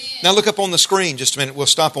 Amen. Now look up on the screen just a minute. We'll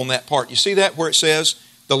stop on that part. You see that where it says,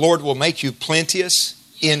 the Lord will make you plenteous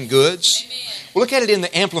in goods? Amen. Well, look at it in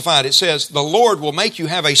the Amplified. It says, the Lord will make you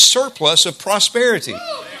have a surplus of prosperity.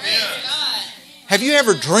 Have you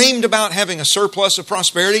ever dreamed about having a surplus of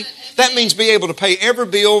prosperity? That means be able to pay every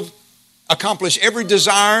bill, accomplish every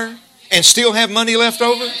desire, and still have money left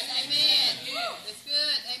over?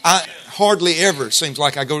 I hardly ever, it seems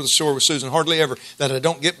like I go to the store with Susan, hardly ever that I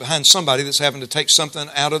don't get behind somebody that's having to take something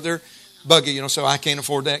out of their buggy, so I can't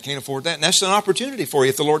afford that, can't afford that. And that's an opportunity for you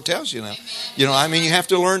if the Lord tells you now. You have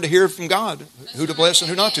to learn to hear from God who to bless and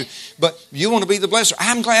who not to. But you want to be the blesser.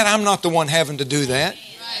 I'm glad I'm not the one having to do that.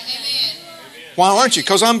 Why aren't you?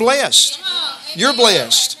 Because I'm blessed. You're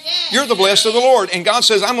blessed. You're the blessed of the Lord. And God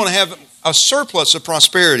says, I'm going to have a surplus of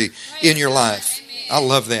prosperity in your life. I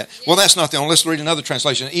love that. Well, that's not the only. Let's read another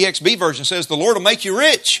translation. The EXB version says, the Lord will make you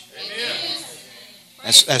rich.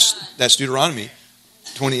 That's Deuteronomy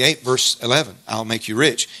 28, verse 11. I'll make you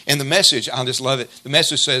rich. And the Message, I just love it. The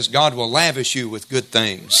Message says, God will lavish you with good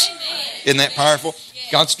things. Isn't that powerful?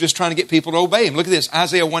 God's just trying to get people to obey Him. Look at this.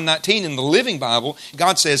 Isaiah 1:19 in the Living Bible.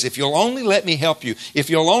 God says, if you'll only let me help you, if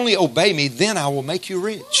you'll only obey me, then I will make you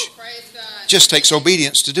rich. Just takes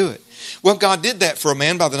obedience to do it. Well, God did that for a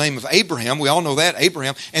man by the name of Abraham. We all know that,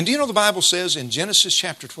 Abraham. And do you know the Bible says in Genesis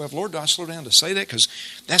chapter 12, Lord, do I slow down to say that? Because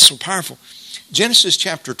that's so powerful. Genesis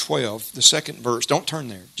chapter 12, the second verse. Don't turn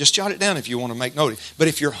there. Just jot it down if you want to make note. But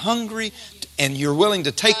if you're hungry and you're willing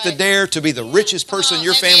to take the dare to be the richest person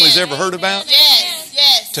your family's ever heard about,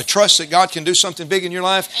 to trust that God can do something big in your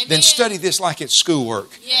life, then study this like it's schoolwork.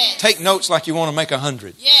 Take notes like you want to make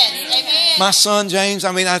 100. My son, James,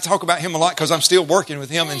 I talk about him a lot because I'm still working with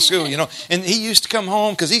him in school, And he used to come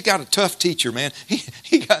home because he's got a tough teacher, man.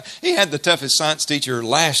 He had the toughest science teacher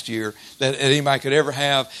last year that anybody could ever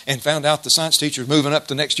have, and found out the science teacher was moving up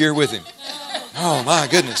the next year with him. Oh, my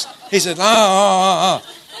goodness. He said,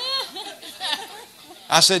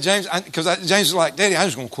 I said, James, because James was like, Daddy, I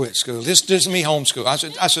was going to quit school. This is me homeschool.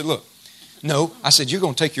 I said, look, no. I said, you're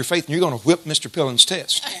going to take your faith and you're going to whip Mr. Pillen's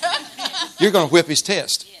test. You're going to whip his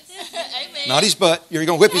test. Not his butt. You're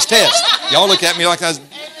going to whip his test. Y'all look at me like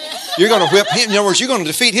you're going to whip him. In other words, you're going to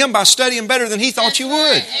defeat him by studying better than he thought you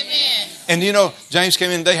would. And you know, James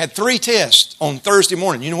came in, they had 3 tests on Thursday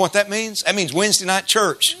morning. You know what that means? That means Wednesday night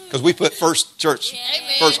church. Because we put first church.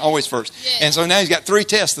 First, always first. And so now he's got 3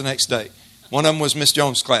 tests the next day. One of them was Miss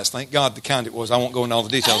Jones' class. Thank God the kind it was. I won't go into all the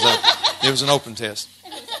details of it. It was an open test.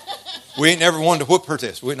 We ain't never wanted to whoop her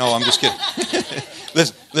test. No, I'm just kidding.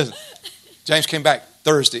 Listen. James came back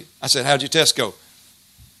Thursday. I said, how'd your test go?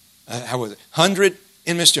 How was it? 100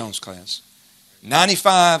 in Miss Jones' class,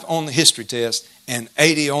 95 on the history test, and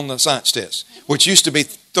 80 on the science test, which used to be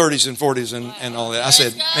 30s and 40s and all that. I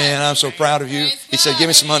said, man, I'm so proud of you. He said, give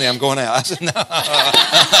me some money. I'm going out. I said, no.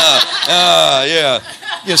 Yeah,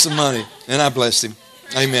 give some money. And I blessed him.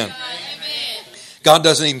 Amen. God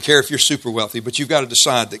doesn't even care if you're super wealthy, but you've got to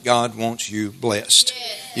decide that God wants you blessed.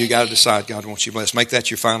 You've got to decide God wants you blessed. Make that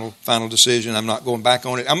your final decision. I'm not going back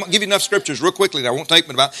on it. I'm going to give you enough scriptures real quickly. I won't take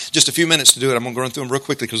but about just a few minutes to do it. I'm going to run through them real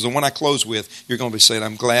quickly because the one I close with, you're going to be saying,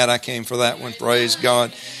 I'm glad I came for that one. Praise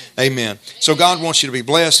God. Amen. So God wants you to be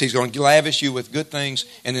blessed. He's going to lavish you with good things.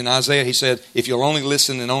 And in Isaiah, he said, if you'll only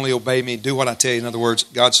listen and only obey me, do what I tell you. In other words,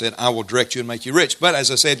 God said, I will direct you and make you rich. But as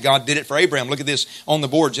I said, God did it for Abraham. Look at this on the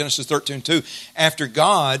board, Genesis 13:2. After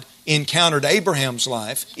God encountered Abraham's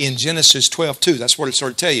life in Genesis 12:2. That's what it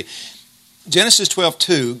started to tell you. Genesis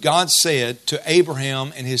 12:2, God said to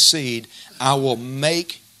Abraham and his seed, I will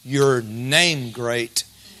make your name great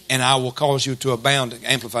and I will cause you to abound,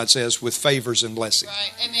 Amplified says, with favors and blessings.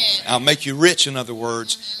 Right. Amen. I'll make you rich, in other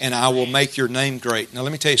words, and I will make your name great. Now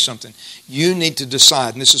let me tell you something. You need to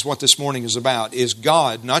decide, and this is what this morning is about, is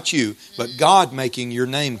God, not you, but God making your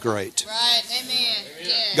name great. Right. Amen.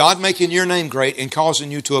 Yes. God making your name great and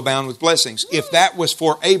causing you to abound with blessings. If that was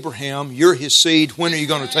for Abraham, you're his seed, when are you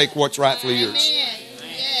going to take what's rightfully yours? Amen.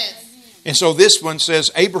 Yes. And so this one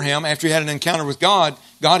says, Abraham, after he had an encounter with God,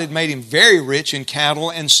 God had made him very rich in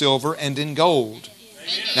cattle and silver and in gold.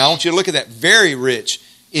 Now I want you to look at that. Very rich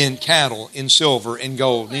in cattle, in silver, and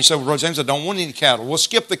gold. And you say, well, Brother James, I don't want any cattle. Well,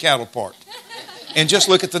 skip the cattle part. And just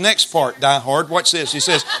look at the next part, die hard. Watch this. He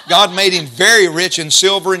says, God made him very rich in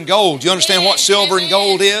silver and gold. Do you understand what silver and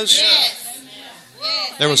gold is? Yes.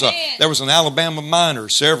 There was an Alabama miner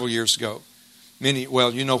several years ago.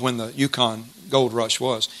 Well, you know when the Yukon gold rush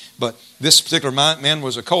was. But this particular man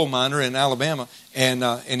was a coal miner in Alabama, and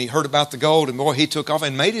he heard about the gold, and boy, he took off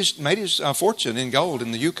and made his fortune in gold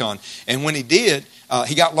in the Yukon. And when he did,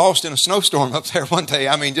 he got lost in a snowstorm up there one day.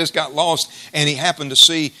 I mean, just got lost, and he happened to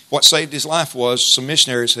see what saved his life was some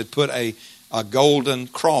missionaries had put a golden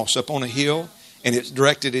cross up on a hill, and it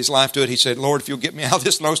directed his life to it. He said, Lord, if you'll get me out of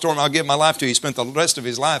this snowstorm, I'll give my life to you. He spent the rest of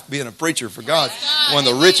his life being a preacher for God. One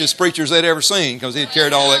of the richest preachers they'd ever seen because he had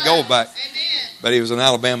carried all that gold back. But he was an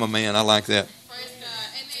Alabama man. I like that.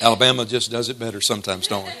 Alabama just does it better sometimes,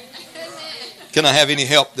 don't we? Can I have any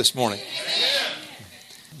help this morning?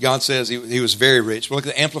 God says he was very rich. Well, look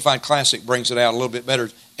at the Amplified Classic brings it out a little bit better.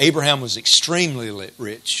 Abraham was extremely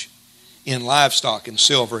rich in livestock and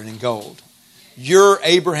silver and in gold. You're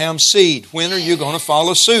Abraham's seed. When are you going to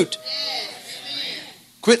follow suit?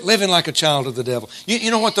 Quit living like a child of the devil. You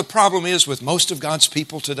know what the problem is with most of God's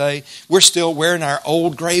people today? We're still wearing our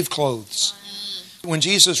old grave clothes. When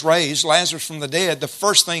Jesus raised Lazarus from the dead, the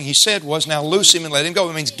first thing he said was, now loose him and let him go.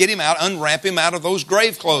 It means get him out, unwrap him out of those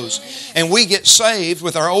grave clothes. And we get saved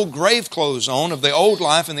with our old grave clothes on of the old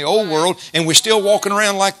life and the old world, and we're still walking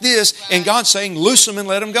around like this, and God's saying, loose him and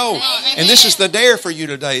let him go. And this is the dare for you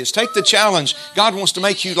today, is take the challenge. God wants to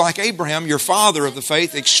make you like Abraham, your father of the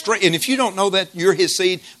faith. And if you don't know that you're his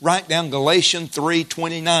seed, write down Galatians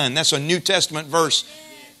 3:29. That's a New Testament verse.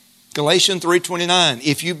 Galatians 3:29.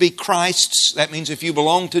 If you be Christ's, that means if you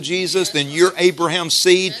belong to Jesus, then you're Abraham's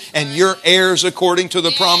seed and you're heirs according to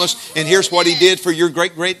the promise. And here's what he did for your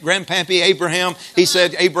great-great-grandpappy Abraham. He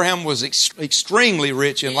said Abraham was extremely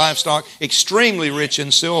rich in livestock, extremely rich in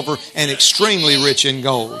silver, and extremely rich in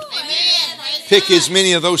gold. Pick as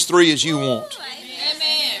many of those three as you want.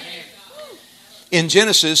 In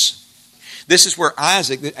Genesis, this is where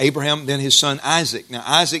Abraham, then his son Isaac. Now,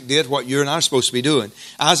 Isaac did what you and I are supposed to be doing.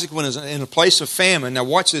 Isaac was in a place of famine. Now,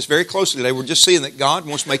 watch this very closely today. We're just seeing that God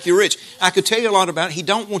wants to make you rich. I could tell you a lot about it. He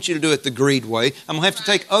don't want you to do it the greed way. I'm going to have to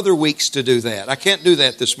take other weeks to do that. I can't do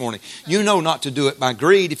that this morning. You know not to do it by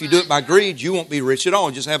greed. If you do it by greed, you won't be rich at all.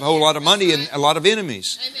 You just have a whole lot of money and a lot of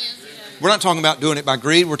enemies. We're not talking about doing it by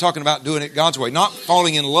greed. We're talking about doing it God's way. Not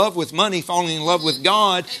falling in love with money, falling in love with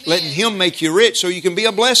God, letting Him make you rich so you can be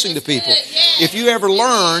a blessing to people. If you ever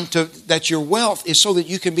learn that your wealth is so that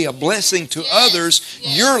you can be a blessing to others,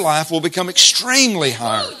 your life will become extremely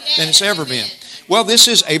higher than it's ever been. Well, this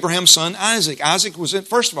is Abraham's son Isaac.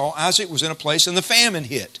 First of all, Isaac was in a place and the famine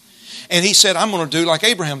hit. And he said, I'm going to do like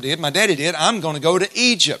Abraham did, my daddy did. I'm going to go to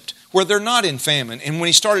Egypt, where they're not in famine. And when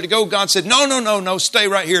he started to go, God said, no, stay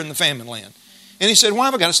right here in the famine land. And he said, why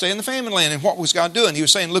have I got to stay in the famine land? And what was God doing? He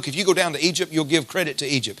was saying, look, if you go down to Egypt, you'll give credit to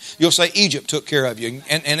Egypt. You'll say Egypt took care of you.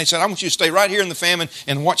 And he said, I want you to stay right here in the famine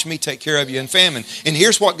and watch me take care of you in famine. And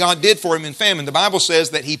here's what God did for him in famine. The Bible says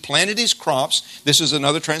that he planted his crops. This is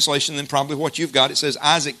another translation than probably what you've got. It says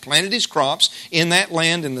Isaac planted his crops in that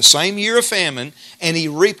land in the same year of famine, and he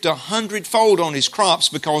reaped 100-fold on his crops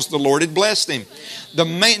because the Lord had blessed him.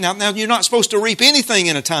 Now, you're not supposed to reap anything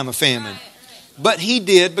in a time of famine. But he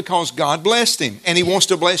did because God blessed him, and He wants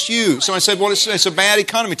to bless you. Somebody said, well, it's a bad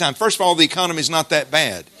economy time. First of all, the economy is not that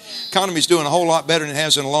bad. The economy is doing a whole lot better than it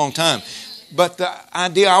has in a long time. But the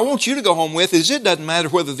idea I want you to go home with is it doesn't matter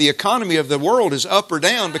whether the economy of the world is up or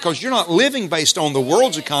down, because you're not living based on the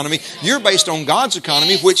world's economy. You're based on God's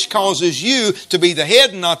economy, which causes you to be the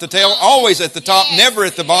head and not the tail, always at the top, never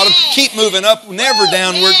at the bottom. Keep moving up, never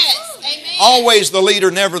downward. Always the leader,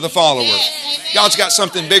 never the follower. God's got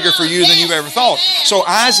something bigger for you than you've ever thought. So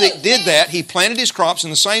Isaac did that. He planted his crops. In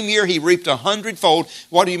the same year, he reaped 100-fold.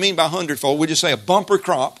 What do you mean by 100-fold? We just say a bumper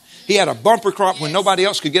crop. He had a bumper crop when nobody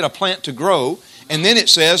else could get a plant to grow. And then it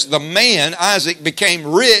says the man, Isaac, became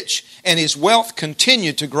rich, and his wealth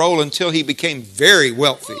continued to grow until he became very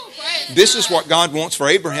wealthy. This is what God wants for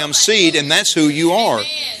Abraham's seed, and that's who you are.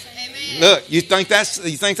 Look, you think that's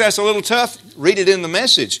a little tough? Read it in the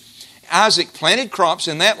Message. Isaac planted crops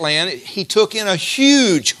in that land. He took in a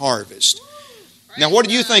huge harvest. Now, what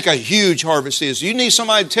do you think a huge harvest is? You need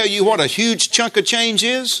somebody to tell you what a huge chunk of change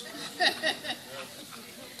is?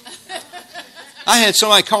 I had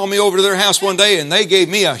somebody call me over to their house one day, and they gave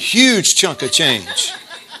me a huge chunk of change.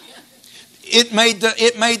 It made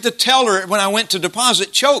the teller, when I went to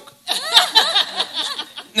deposit, choke.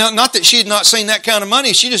 Now, not that she had not seen that kind of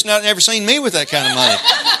money. She just never seen me with that kind of money.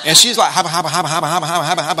 And she's like, habba, habba, habba, habba, habba,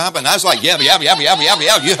 habba, habba, habba. And I was like, yabba, yabba, yabba, yabba,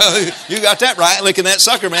 yabba, yabba. You got that right. Licking that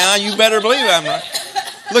sucker, man. You better believe I'm right.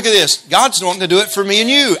 Look at this. God's wanting to do it for me and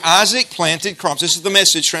you. Isaac planted crops. This is the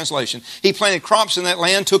Message translation. He planted crops in that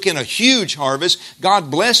land, took in a huge harvest. God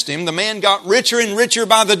blessed him. The man got richer and richer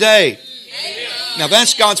by the day. Now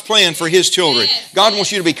that's God's plan for His children. God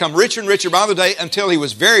wants you to become richer and richer by the day until He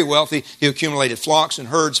was very wealthy. He accumulated flocks and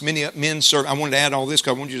herds, many men servants. I wanted to add all this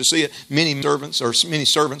because I wanted you to see it. Many servants,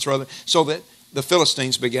 so that the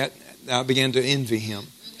Philistines began to envy him.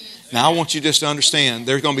 Now I want you just to understand,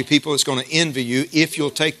 there's going to be people that's going to envy you if you'll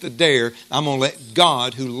take the dare. I'm going to let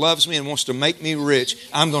God, who loves me and wants to make me rich,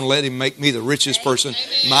 I'm going to let Him make me the richest person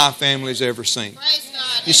my family's ever seen.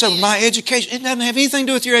 You say, well, my education, it doesn't have anything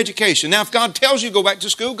to do with your education. Now, if God tells you to go back to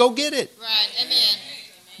school, go get it. Right, amen.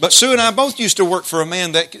 But Sue and I both used to work for a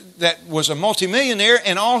man that was a multimillionaire,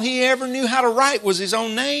 and all he ever knew how to write was his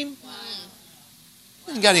own name.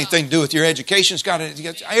 It hasn't got anything to do with your education. It's got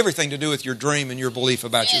everything to do with your dream and your belief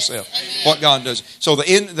about yourself. What God does. So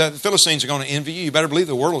the Philistines are going to envy you. You better believe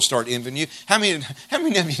the world will start envying you. How many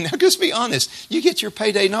of you, now just be honest, you get your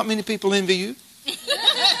payday, not many people envy you.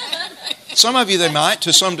 Some of you they might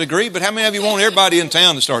to some degree, but how many of you want everybody in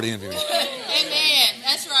town to start envying you? Amen.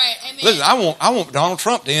 That's right. Amen. Listen, I want Donald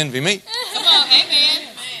Trump to envy me. Come on, amen.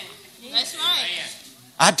 That's right.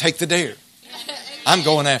 I'd take the dare. I'm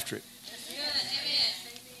going after it.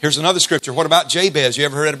 Here's another scripture. What about Jabez? You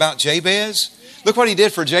ever heard about Jabez? Look what he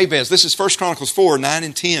did for Jabez. This is 1 Chronicles 4, 9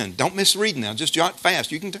 and 10. Don't miss reading now. Just jot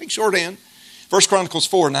fast. You can take shorthand. 1 Chronicles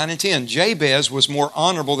 4, 9 and 10. Jabez was more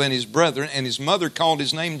honorable than his brethren, and his mother called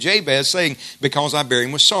his name Jabez, saying, because I bear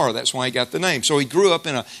him with sorrow. That's why he got the name. So he grew up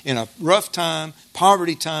in a rough time,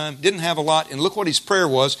 poverty time, didn't have a lot. And look what his prayer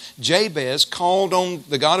was. Jabez called on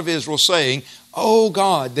the God of Israel, saying, oh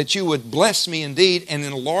God, that you would bless me indeed and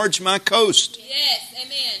enlarge my coast. Yes,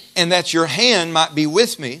 amen. And that your hand might be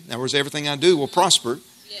with me. In other words, everything I do will prosper.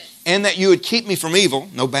 Yes. And that you would keep me from evil.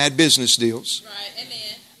 No bad business deals. Right, amen.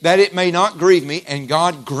 That it may not grieve me. And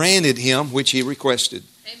God granted him which he requested.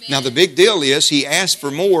 Amen. Now the big deal is he asked for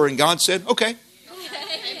more and God said, okay.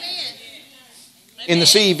 Amen. In the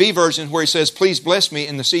CEV version where he says, please bless me.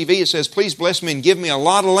 In the CEV it says, please bless me and give me a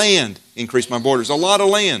lot of land. Increase my borders. A lot of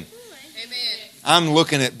land. Amen. I'm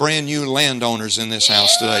looking at brand new landowners in this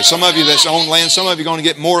house today. Some of you that's own land, some of you are going to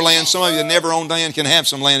get more land. Some of you that never owned land can have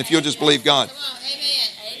some land if you'll just believe God.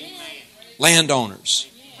 Amen. Landowners.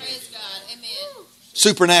 Praise God. Amen.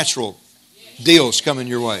 Supernatural deals coming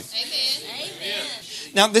your way. Amen.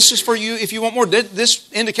 Now, this is for you if you want more.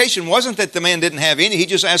 This indication wasn't that the man didn't have any. He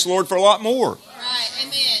just asked the Lord for a lot more. Right.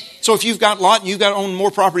 Amen. So if you've got a lot and you've got to own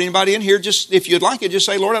more property, anybody in here, just if you'd like it, just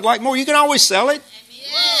say, Lord, I'd like more. You can always sell it.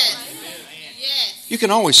 Yes. Yes. You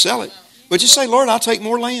can always sell it. But just say, Lord, I'll take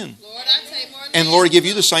more land. Lord, I take more. And the Lord give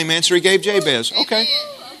you the same answer He gave Jabez. Okay.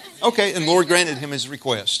 Amen. Okay. And the Lord granted him his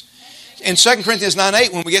request. In 2 Corinthians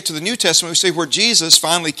 9:8, when we get to the New Testament, we see where Jesus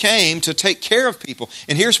finally came to take care of people.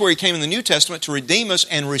 And here's where He came in the New Testament to redeem us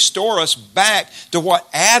and restore us back to what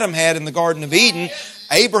Adam had in the Garden of Eden.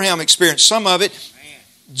 Abraham experienced some of it.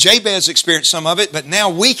 Jabez experienced some of it, but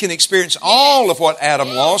now we can experience all of what Adam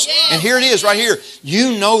lost. And here it is right here.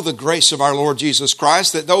 You know the grace of our Lord Jesus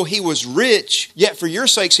Christ, that though He was rich, yet for your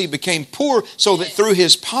sakes He became poor, so that through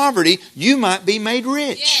His poverty you might be made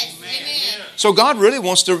rich. Yes. Amen. So God really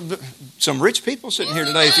wants to... Some rich people sitting here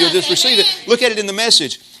today, if you'll just receive it. Look at it in the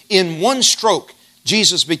message. In one stroke,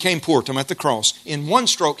 Jesus became poor. I'm at the cross. In one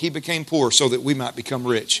stroke, He became poor so that we might become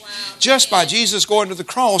rich. Wow. Just by Jesus going to the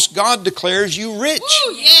cross, God declares you rich.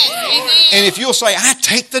 Woo, yes. Amen. And if you'll say, I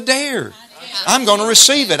take the dare. I'm going to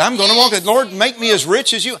receive it. I'm going to walk it. Lord, make me as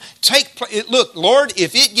rich as you. Look, Lord,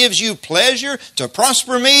 if it gives you pleasure to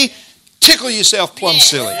prosper me, tickle yourself plumb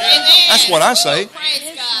silly. Amen. That's what I say. Praise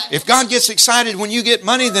God. If God gets excited when you get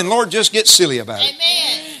money, then Lord, just get silly about it.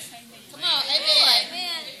 Amen. Come on.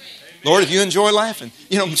 Amen. Lord, if you enjoy laughing.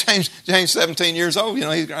 You know, James 17 years old, you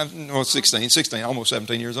know, he's 16, almost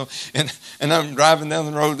 17 years old. And I'm driving down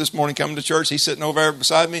the road this morning coming to church. He's sitting over there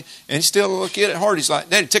beside me, and he's still a little kid at heart. He's like,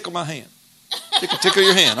 Daddy, tickle my hand. Tickle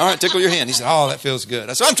your hand. All right, tickle your hand. He said, oh, that feels good.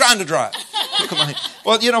 I said, I'm trying to drive. Tickle my hand.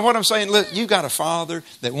 Well, you know what I'm saying? Look, you got a Father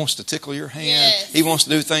that wants to tickle your hand. Yes. He wants to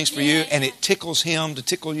do things for you, and it tickles Him to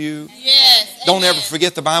tickle you. Yes. Don't Amen. ever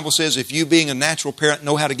forget the Bible says if you being a natural parent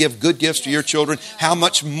know how to give good gifts to your children, how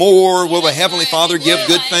much more will the Heavenly Father give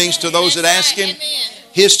good things to those that ask Him? Amen.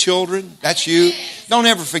 His children, that's you. Don't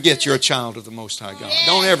ever forget you're a child of the Most High God.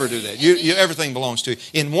 Don't ever do that. Everything belongs to you.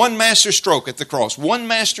 In one master stroke at the cross, one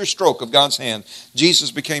master stroke of God's hand,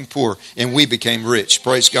 Jesus became poor and we became rich.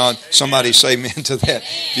 Praise God. Somebody say amen to that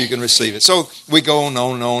if you can receive it. So we go on and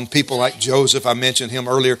on and on. People like Joseph, I mentioned him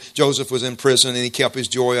earlier. Joseph was in prison and he kept his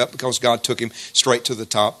joy up because God took him straight to the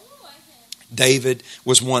top. David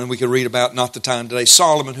was one we could read about, not the time today.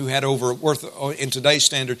 Solomon, who had in today's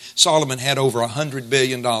standard, Solomon had over $100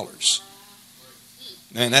 billion.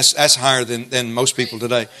 And that's higher than most people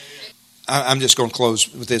today. I'm just going to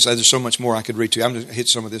close with this. There's so much more I could read to you. I'm going to hit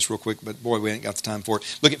some of this real quick, but boy, we ain't got the time for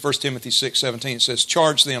it. Look at 1 Timothy 6:17. It says,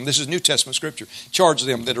 charge them, this is New Testament scripture, charge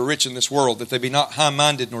them that are rich in this world, that they be not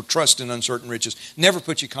high-minded nor trust in uncertain riches. Never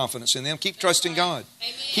put your confidence in them. Keep trusting God.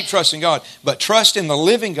 Amen. Keep trusting God. But trust in the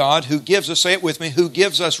living God who gives us, say it with me, who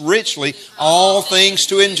gives us richly all things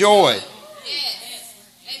to enjoy. Yes.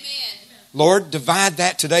 Amen. Lord, divide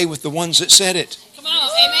that today with the ones that said it. Come on.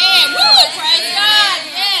 Amen. Woo, praise God.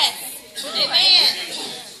 Yes. Amen.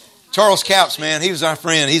 Charles Capps, man, he was our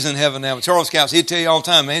friend. He's in heaven now. Charles Capps, he'd tell you all the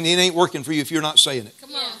time, man, it ain't working for you if you're not saying it.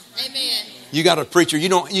 Come on. Amen. You got a preacher.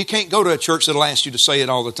 You can't go to a church that'll ask you to say it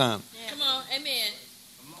all the time. Come on. Amen.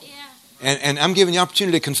 And I'm giving you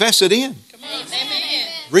opportunity to confess it in. Come on. Amen.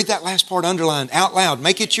 Read that last part underlined out loud.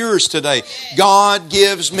 Make it yours today. God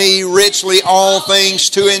gives me richly all things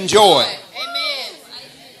to enjoy. Amen.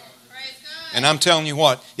 Praise God. And I'm telling you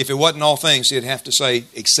what, if it wasn't all things, he'd have to say,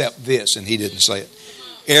 except this, and he didn't say it.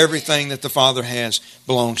 Everything that the Father has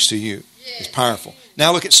belongs to you. It's powerful.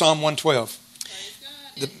 Now look at Psalm 112.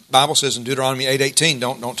 The Bible says in Deuteronomy 8:18,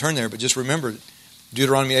 don't turn there, but just remember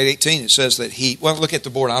Deuteronomy 8:18, it says that look at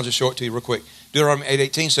the board, I'll just show it to you real quick. Deuteronomy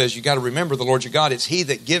 8:18 says you got to remember the Lord your God. It's He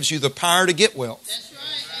that gives you the power to get wealth. That's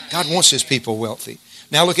right. God wants His people wealthy.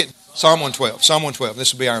 Now look at Psalm 112. Psalm 112.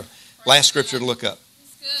 This will be our last scripture to look up.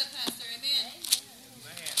 It's good, Pastor.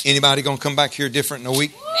 Amen. Anybody going to come back here different in a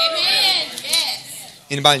week? Amen. Yes.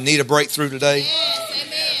 Anybody need a breakthrough today? Yes.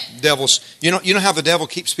 Amen. Devils. You know how the devil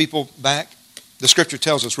keeps people back? The scripture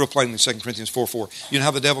tells us real plainly in 2 Corinthians 4:4. You know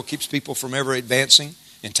how the devil keeps people from ever advancing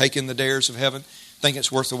and taking the dares of heaven? Think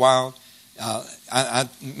it's worth the while? I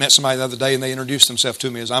met somebody the other day and they introduced themselves to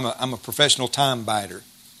me as I'm a professional time biter.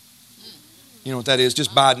 You know what that is?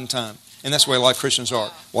 Just biding time. And that's the way a lot of Christians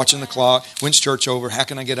are. Watching the clock. When's church over? How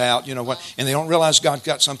can I get out? You know what? And they don't realize God's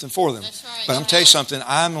got something for them. That's right. But I'm telling you something.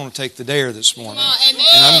 I'm going to take the dare this morning. Come on. Amen.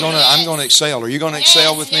 And I'm going to excel. Are you going to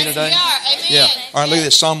excel with me today? Yes, we are. Amen. Yeah. All right, look at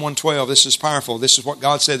this. Psalm 112. This is powerful. This is what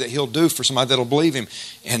God said that He'll do for somebody that'll believe Him.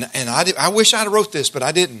 And I wish I'd have wrote this, but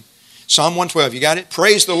I didn't. Psalm 112. You got it?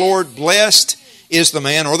 Praise the Lord. Blessed is the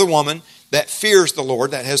man or the woman that fears the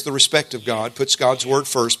Lord, that has the respect of God, puts God's word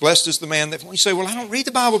first. Blessed is the man that, you say, well, I don't read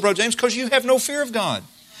the Bible, Brother James, because you have no fear of God.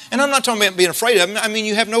 And I'm not talking about being afraid of him. I mean,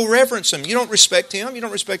 you have no reverence of him. You don't respect him. You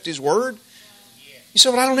don't respect his word. You say,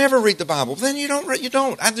 well, I don't ever read the Bible. Then you don't.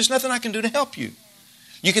 There's nothing I can do to help you.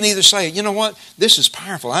 You can either say, you know what, this is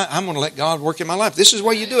powerful. I'm going to let God work in my life. This is the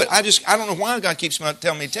way you do it. I don't know why God keeps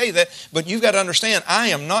telling me to tell you that, but you've got to understand, I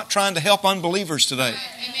am not trying to help unbelievers today.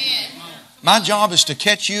 Amen. My job is to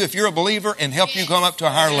catch you if you're a believer and help you come up to a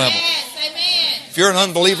higher level. Amen. If you're an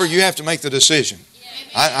unbeliever, you have to make the decision.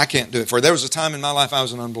 I can't do it for you. There was a time in my life I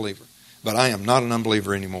was an unbeliever, but I am not an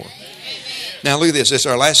unbeliever anymore. Now look at this. It's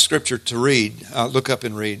our last scripture to read. Look up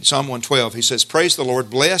and read. Psalm 112. He says, praise the Lord.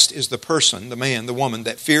 Blessed is the person, the man, the woman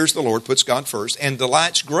that fears the Lord, puts God first, and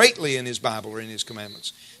delights greatly in his Bible or in his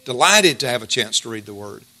commandments. Delighted to have a chance to read the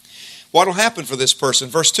word. What will happen for this person?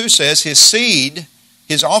 Verse 2 says, his seed,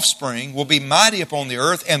 his offspring, will be mighty upon the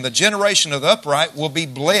earth, and the generation of the upright will be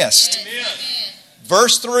blessed. Amen.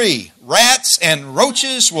 Verse 3, rats and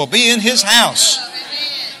roaches will be in his house.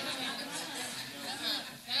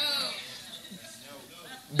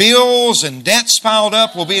 Bills and debts piled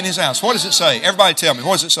up will be in his house. What does it say? Everybody tell me.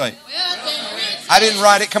 What does it say? I didn't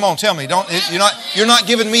write it. Come on, tell me. You're not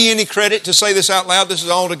giving me any credit to say this out loud. This is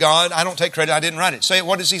all to God. I don't take credit. I didn't write it. Say it.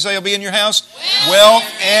 What does he say will be in your house? Wealth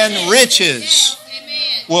and riches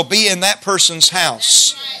will be in that person's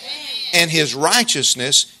house. And his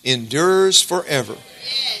righteousness endures forever.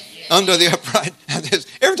 Under the upright.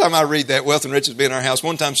 Every time I read that, wealth and riches will be in our house.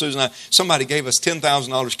 One time, Susan and I, somebody gave us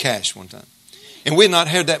 $10,000 cash one time. And we had not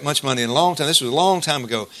had that much money in a long time. This was a long time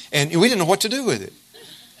ago. And we didn't know what to do with it.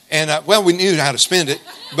 And, we knew how to spend it,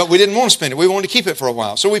 but we didn't want to spend it. We wanted to keep it for a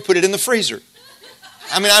while. So we put it in the freezer.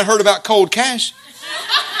 I mean, I heard about cold cash.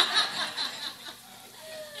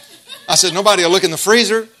 I said, nobody will look in the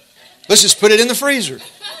freezer. Let's just put it in the freezer.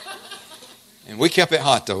 And we kept it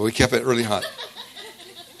hot, though. We kept it really hot.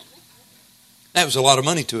 That was a lot of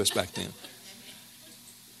money to us back then.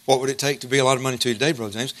 What would it take to be a lot of money to you today,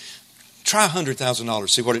 Brother James? Try $100,000.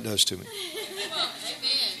 See what it does to me.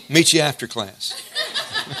 Meet you after class.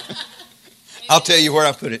 I'll tell you where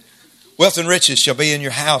I put it. Wealth and riches shall be in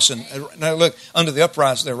your house. And now look, under the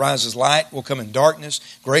upright there rises light, will come in darkness,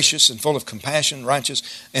 gracious and full of compassion, righteous.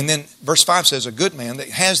 And then verse 5 says, a good man that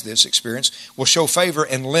has this experience will show favor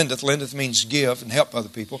and lendeth. Lendeth means give and help other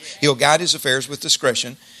people. He'll guide his affairs with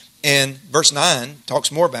discretion. And verse 9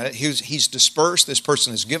 talks more about it. He's dispersed. This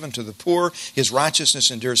person is given to the poor. His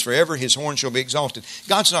righteousness endures forever. His horn shall be exalted.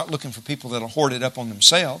 God's not looking for people that will hoard it up on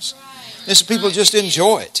themselves. This is people who just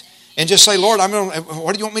enjoy it. And just say, Lord,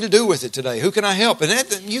 what do you want me to do with it today? Who can I help? And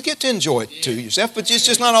you get to enjoy it to yourself, but it's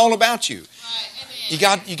just not all about you. You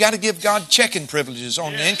got to give God checking privileges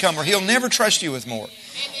on the income, or He'll never trust you with more.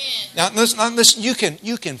 Now, listen,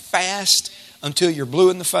 you can fast until you're blue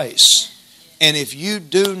in the face. And if you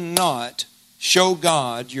do not show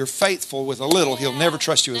God you're faithful with a little, He'll never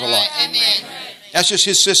trust you with a lot. That's just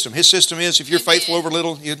His system. His system is if you're faithful over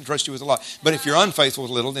little, He can trust you with a lot. But if you're unfaithful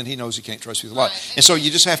with little, then He knows He can't trust you with a lot. And so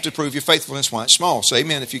you just have to prove your faithfulness while it's small. Say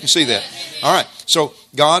amen if you can see that. All right. So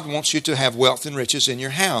God wants you to have wealth and riches in your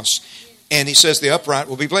house. And He says the upright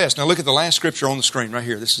will be blessed. Now look at the last scripture on the screen right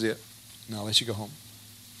here. This is it. Now I'll let you go home.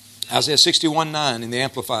 Isaiah 61:9 in the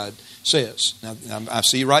Amplified says, now I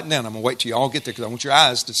see you writing down. I'm going to wait till you all get there because I want your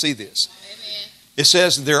eyes to see this. It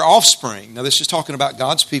says their offspring. Now this is talking about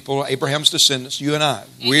God's people, Abraham's descendants, you and I.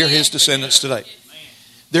 We're His descendants today.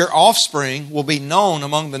 Their offspring will be known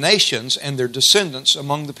among the nations and their descendants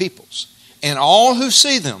among the peoples. And all who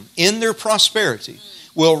see them in their prosperity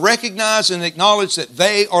will recognize and acknowledge that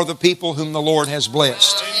they are the people whom the Lord has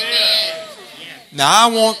blessed. Now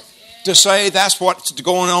I want to say that's what's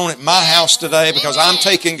going on at my house today because I'm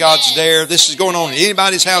taking God's dare. This is going on in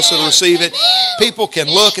anybody's house that will receive it. People can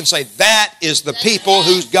look and say, that is the people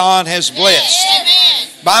who God has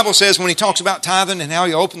blessed. The Bible says when He talks about tithing and how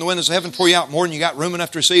He'll open the windows of heaven, pour you out more than you got room enough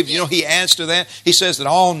to receive, you know, He adds to that. He says that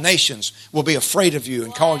all nations will be afraid of you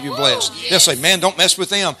and call you blessed. They'll say, man, don't mess with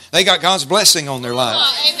them. They got God's blessing on their lives.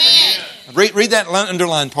 Read that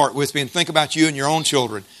underlined part with me and think about you and your own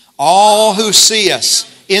children. All who see us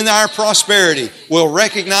in our prosperity will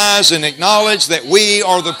recognize and acknowledge that we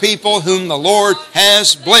are the people whom the Lord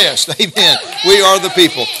has blessed. Amen. We are the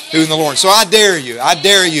people whom the Lord. So I dare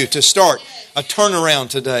you to start a turnaround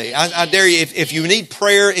today. I dare you, if you need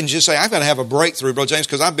prayer and just say, I've got to have a breakthrough, Brother James,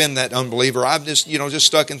 because I've been that unbeliever. I've just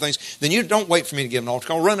stuck in things. Then you don't wait for me to give an altar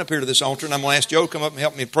call. Run up here to this altar and I'm going to ask Joe to come up and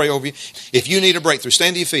help me pray over you. If you need a breakthrough,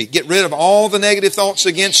 stand to your feet. Get rid of all the negative thoughts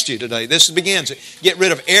against you today. This begins. Get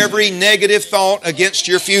rid of every negative thought against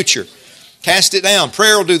your future. Cast it down.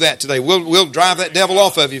 Prayer will do that today. We'll drive that devil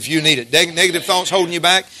off of you if you need it. Negative thoughts holding you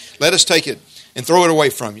back, let us take it and throw it away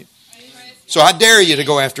from you. So I dare you to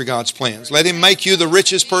go after God's plans. Let Him make you the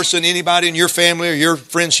richest person anybody in your family or your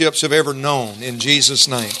friendships have ever known, in Jesus'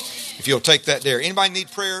 name. If you'll take that dare. Anybody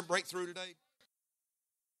need prayer, breakthrough today?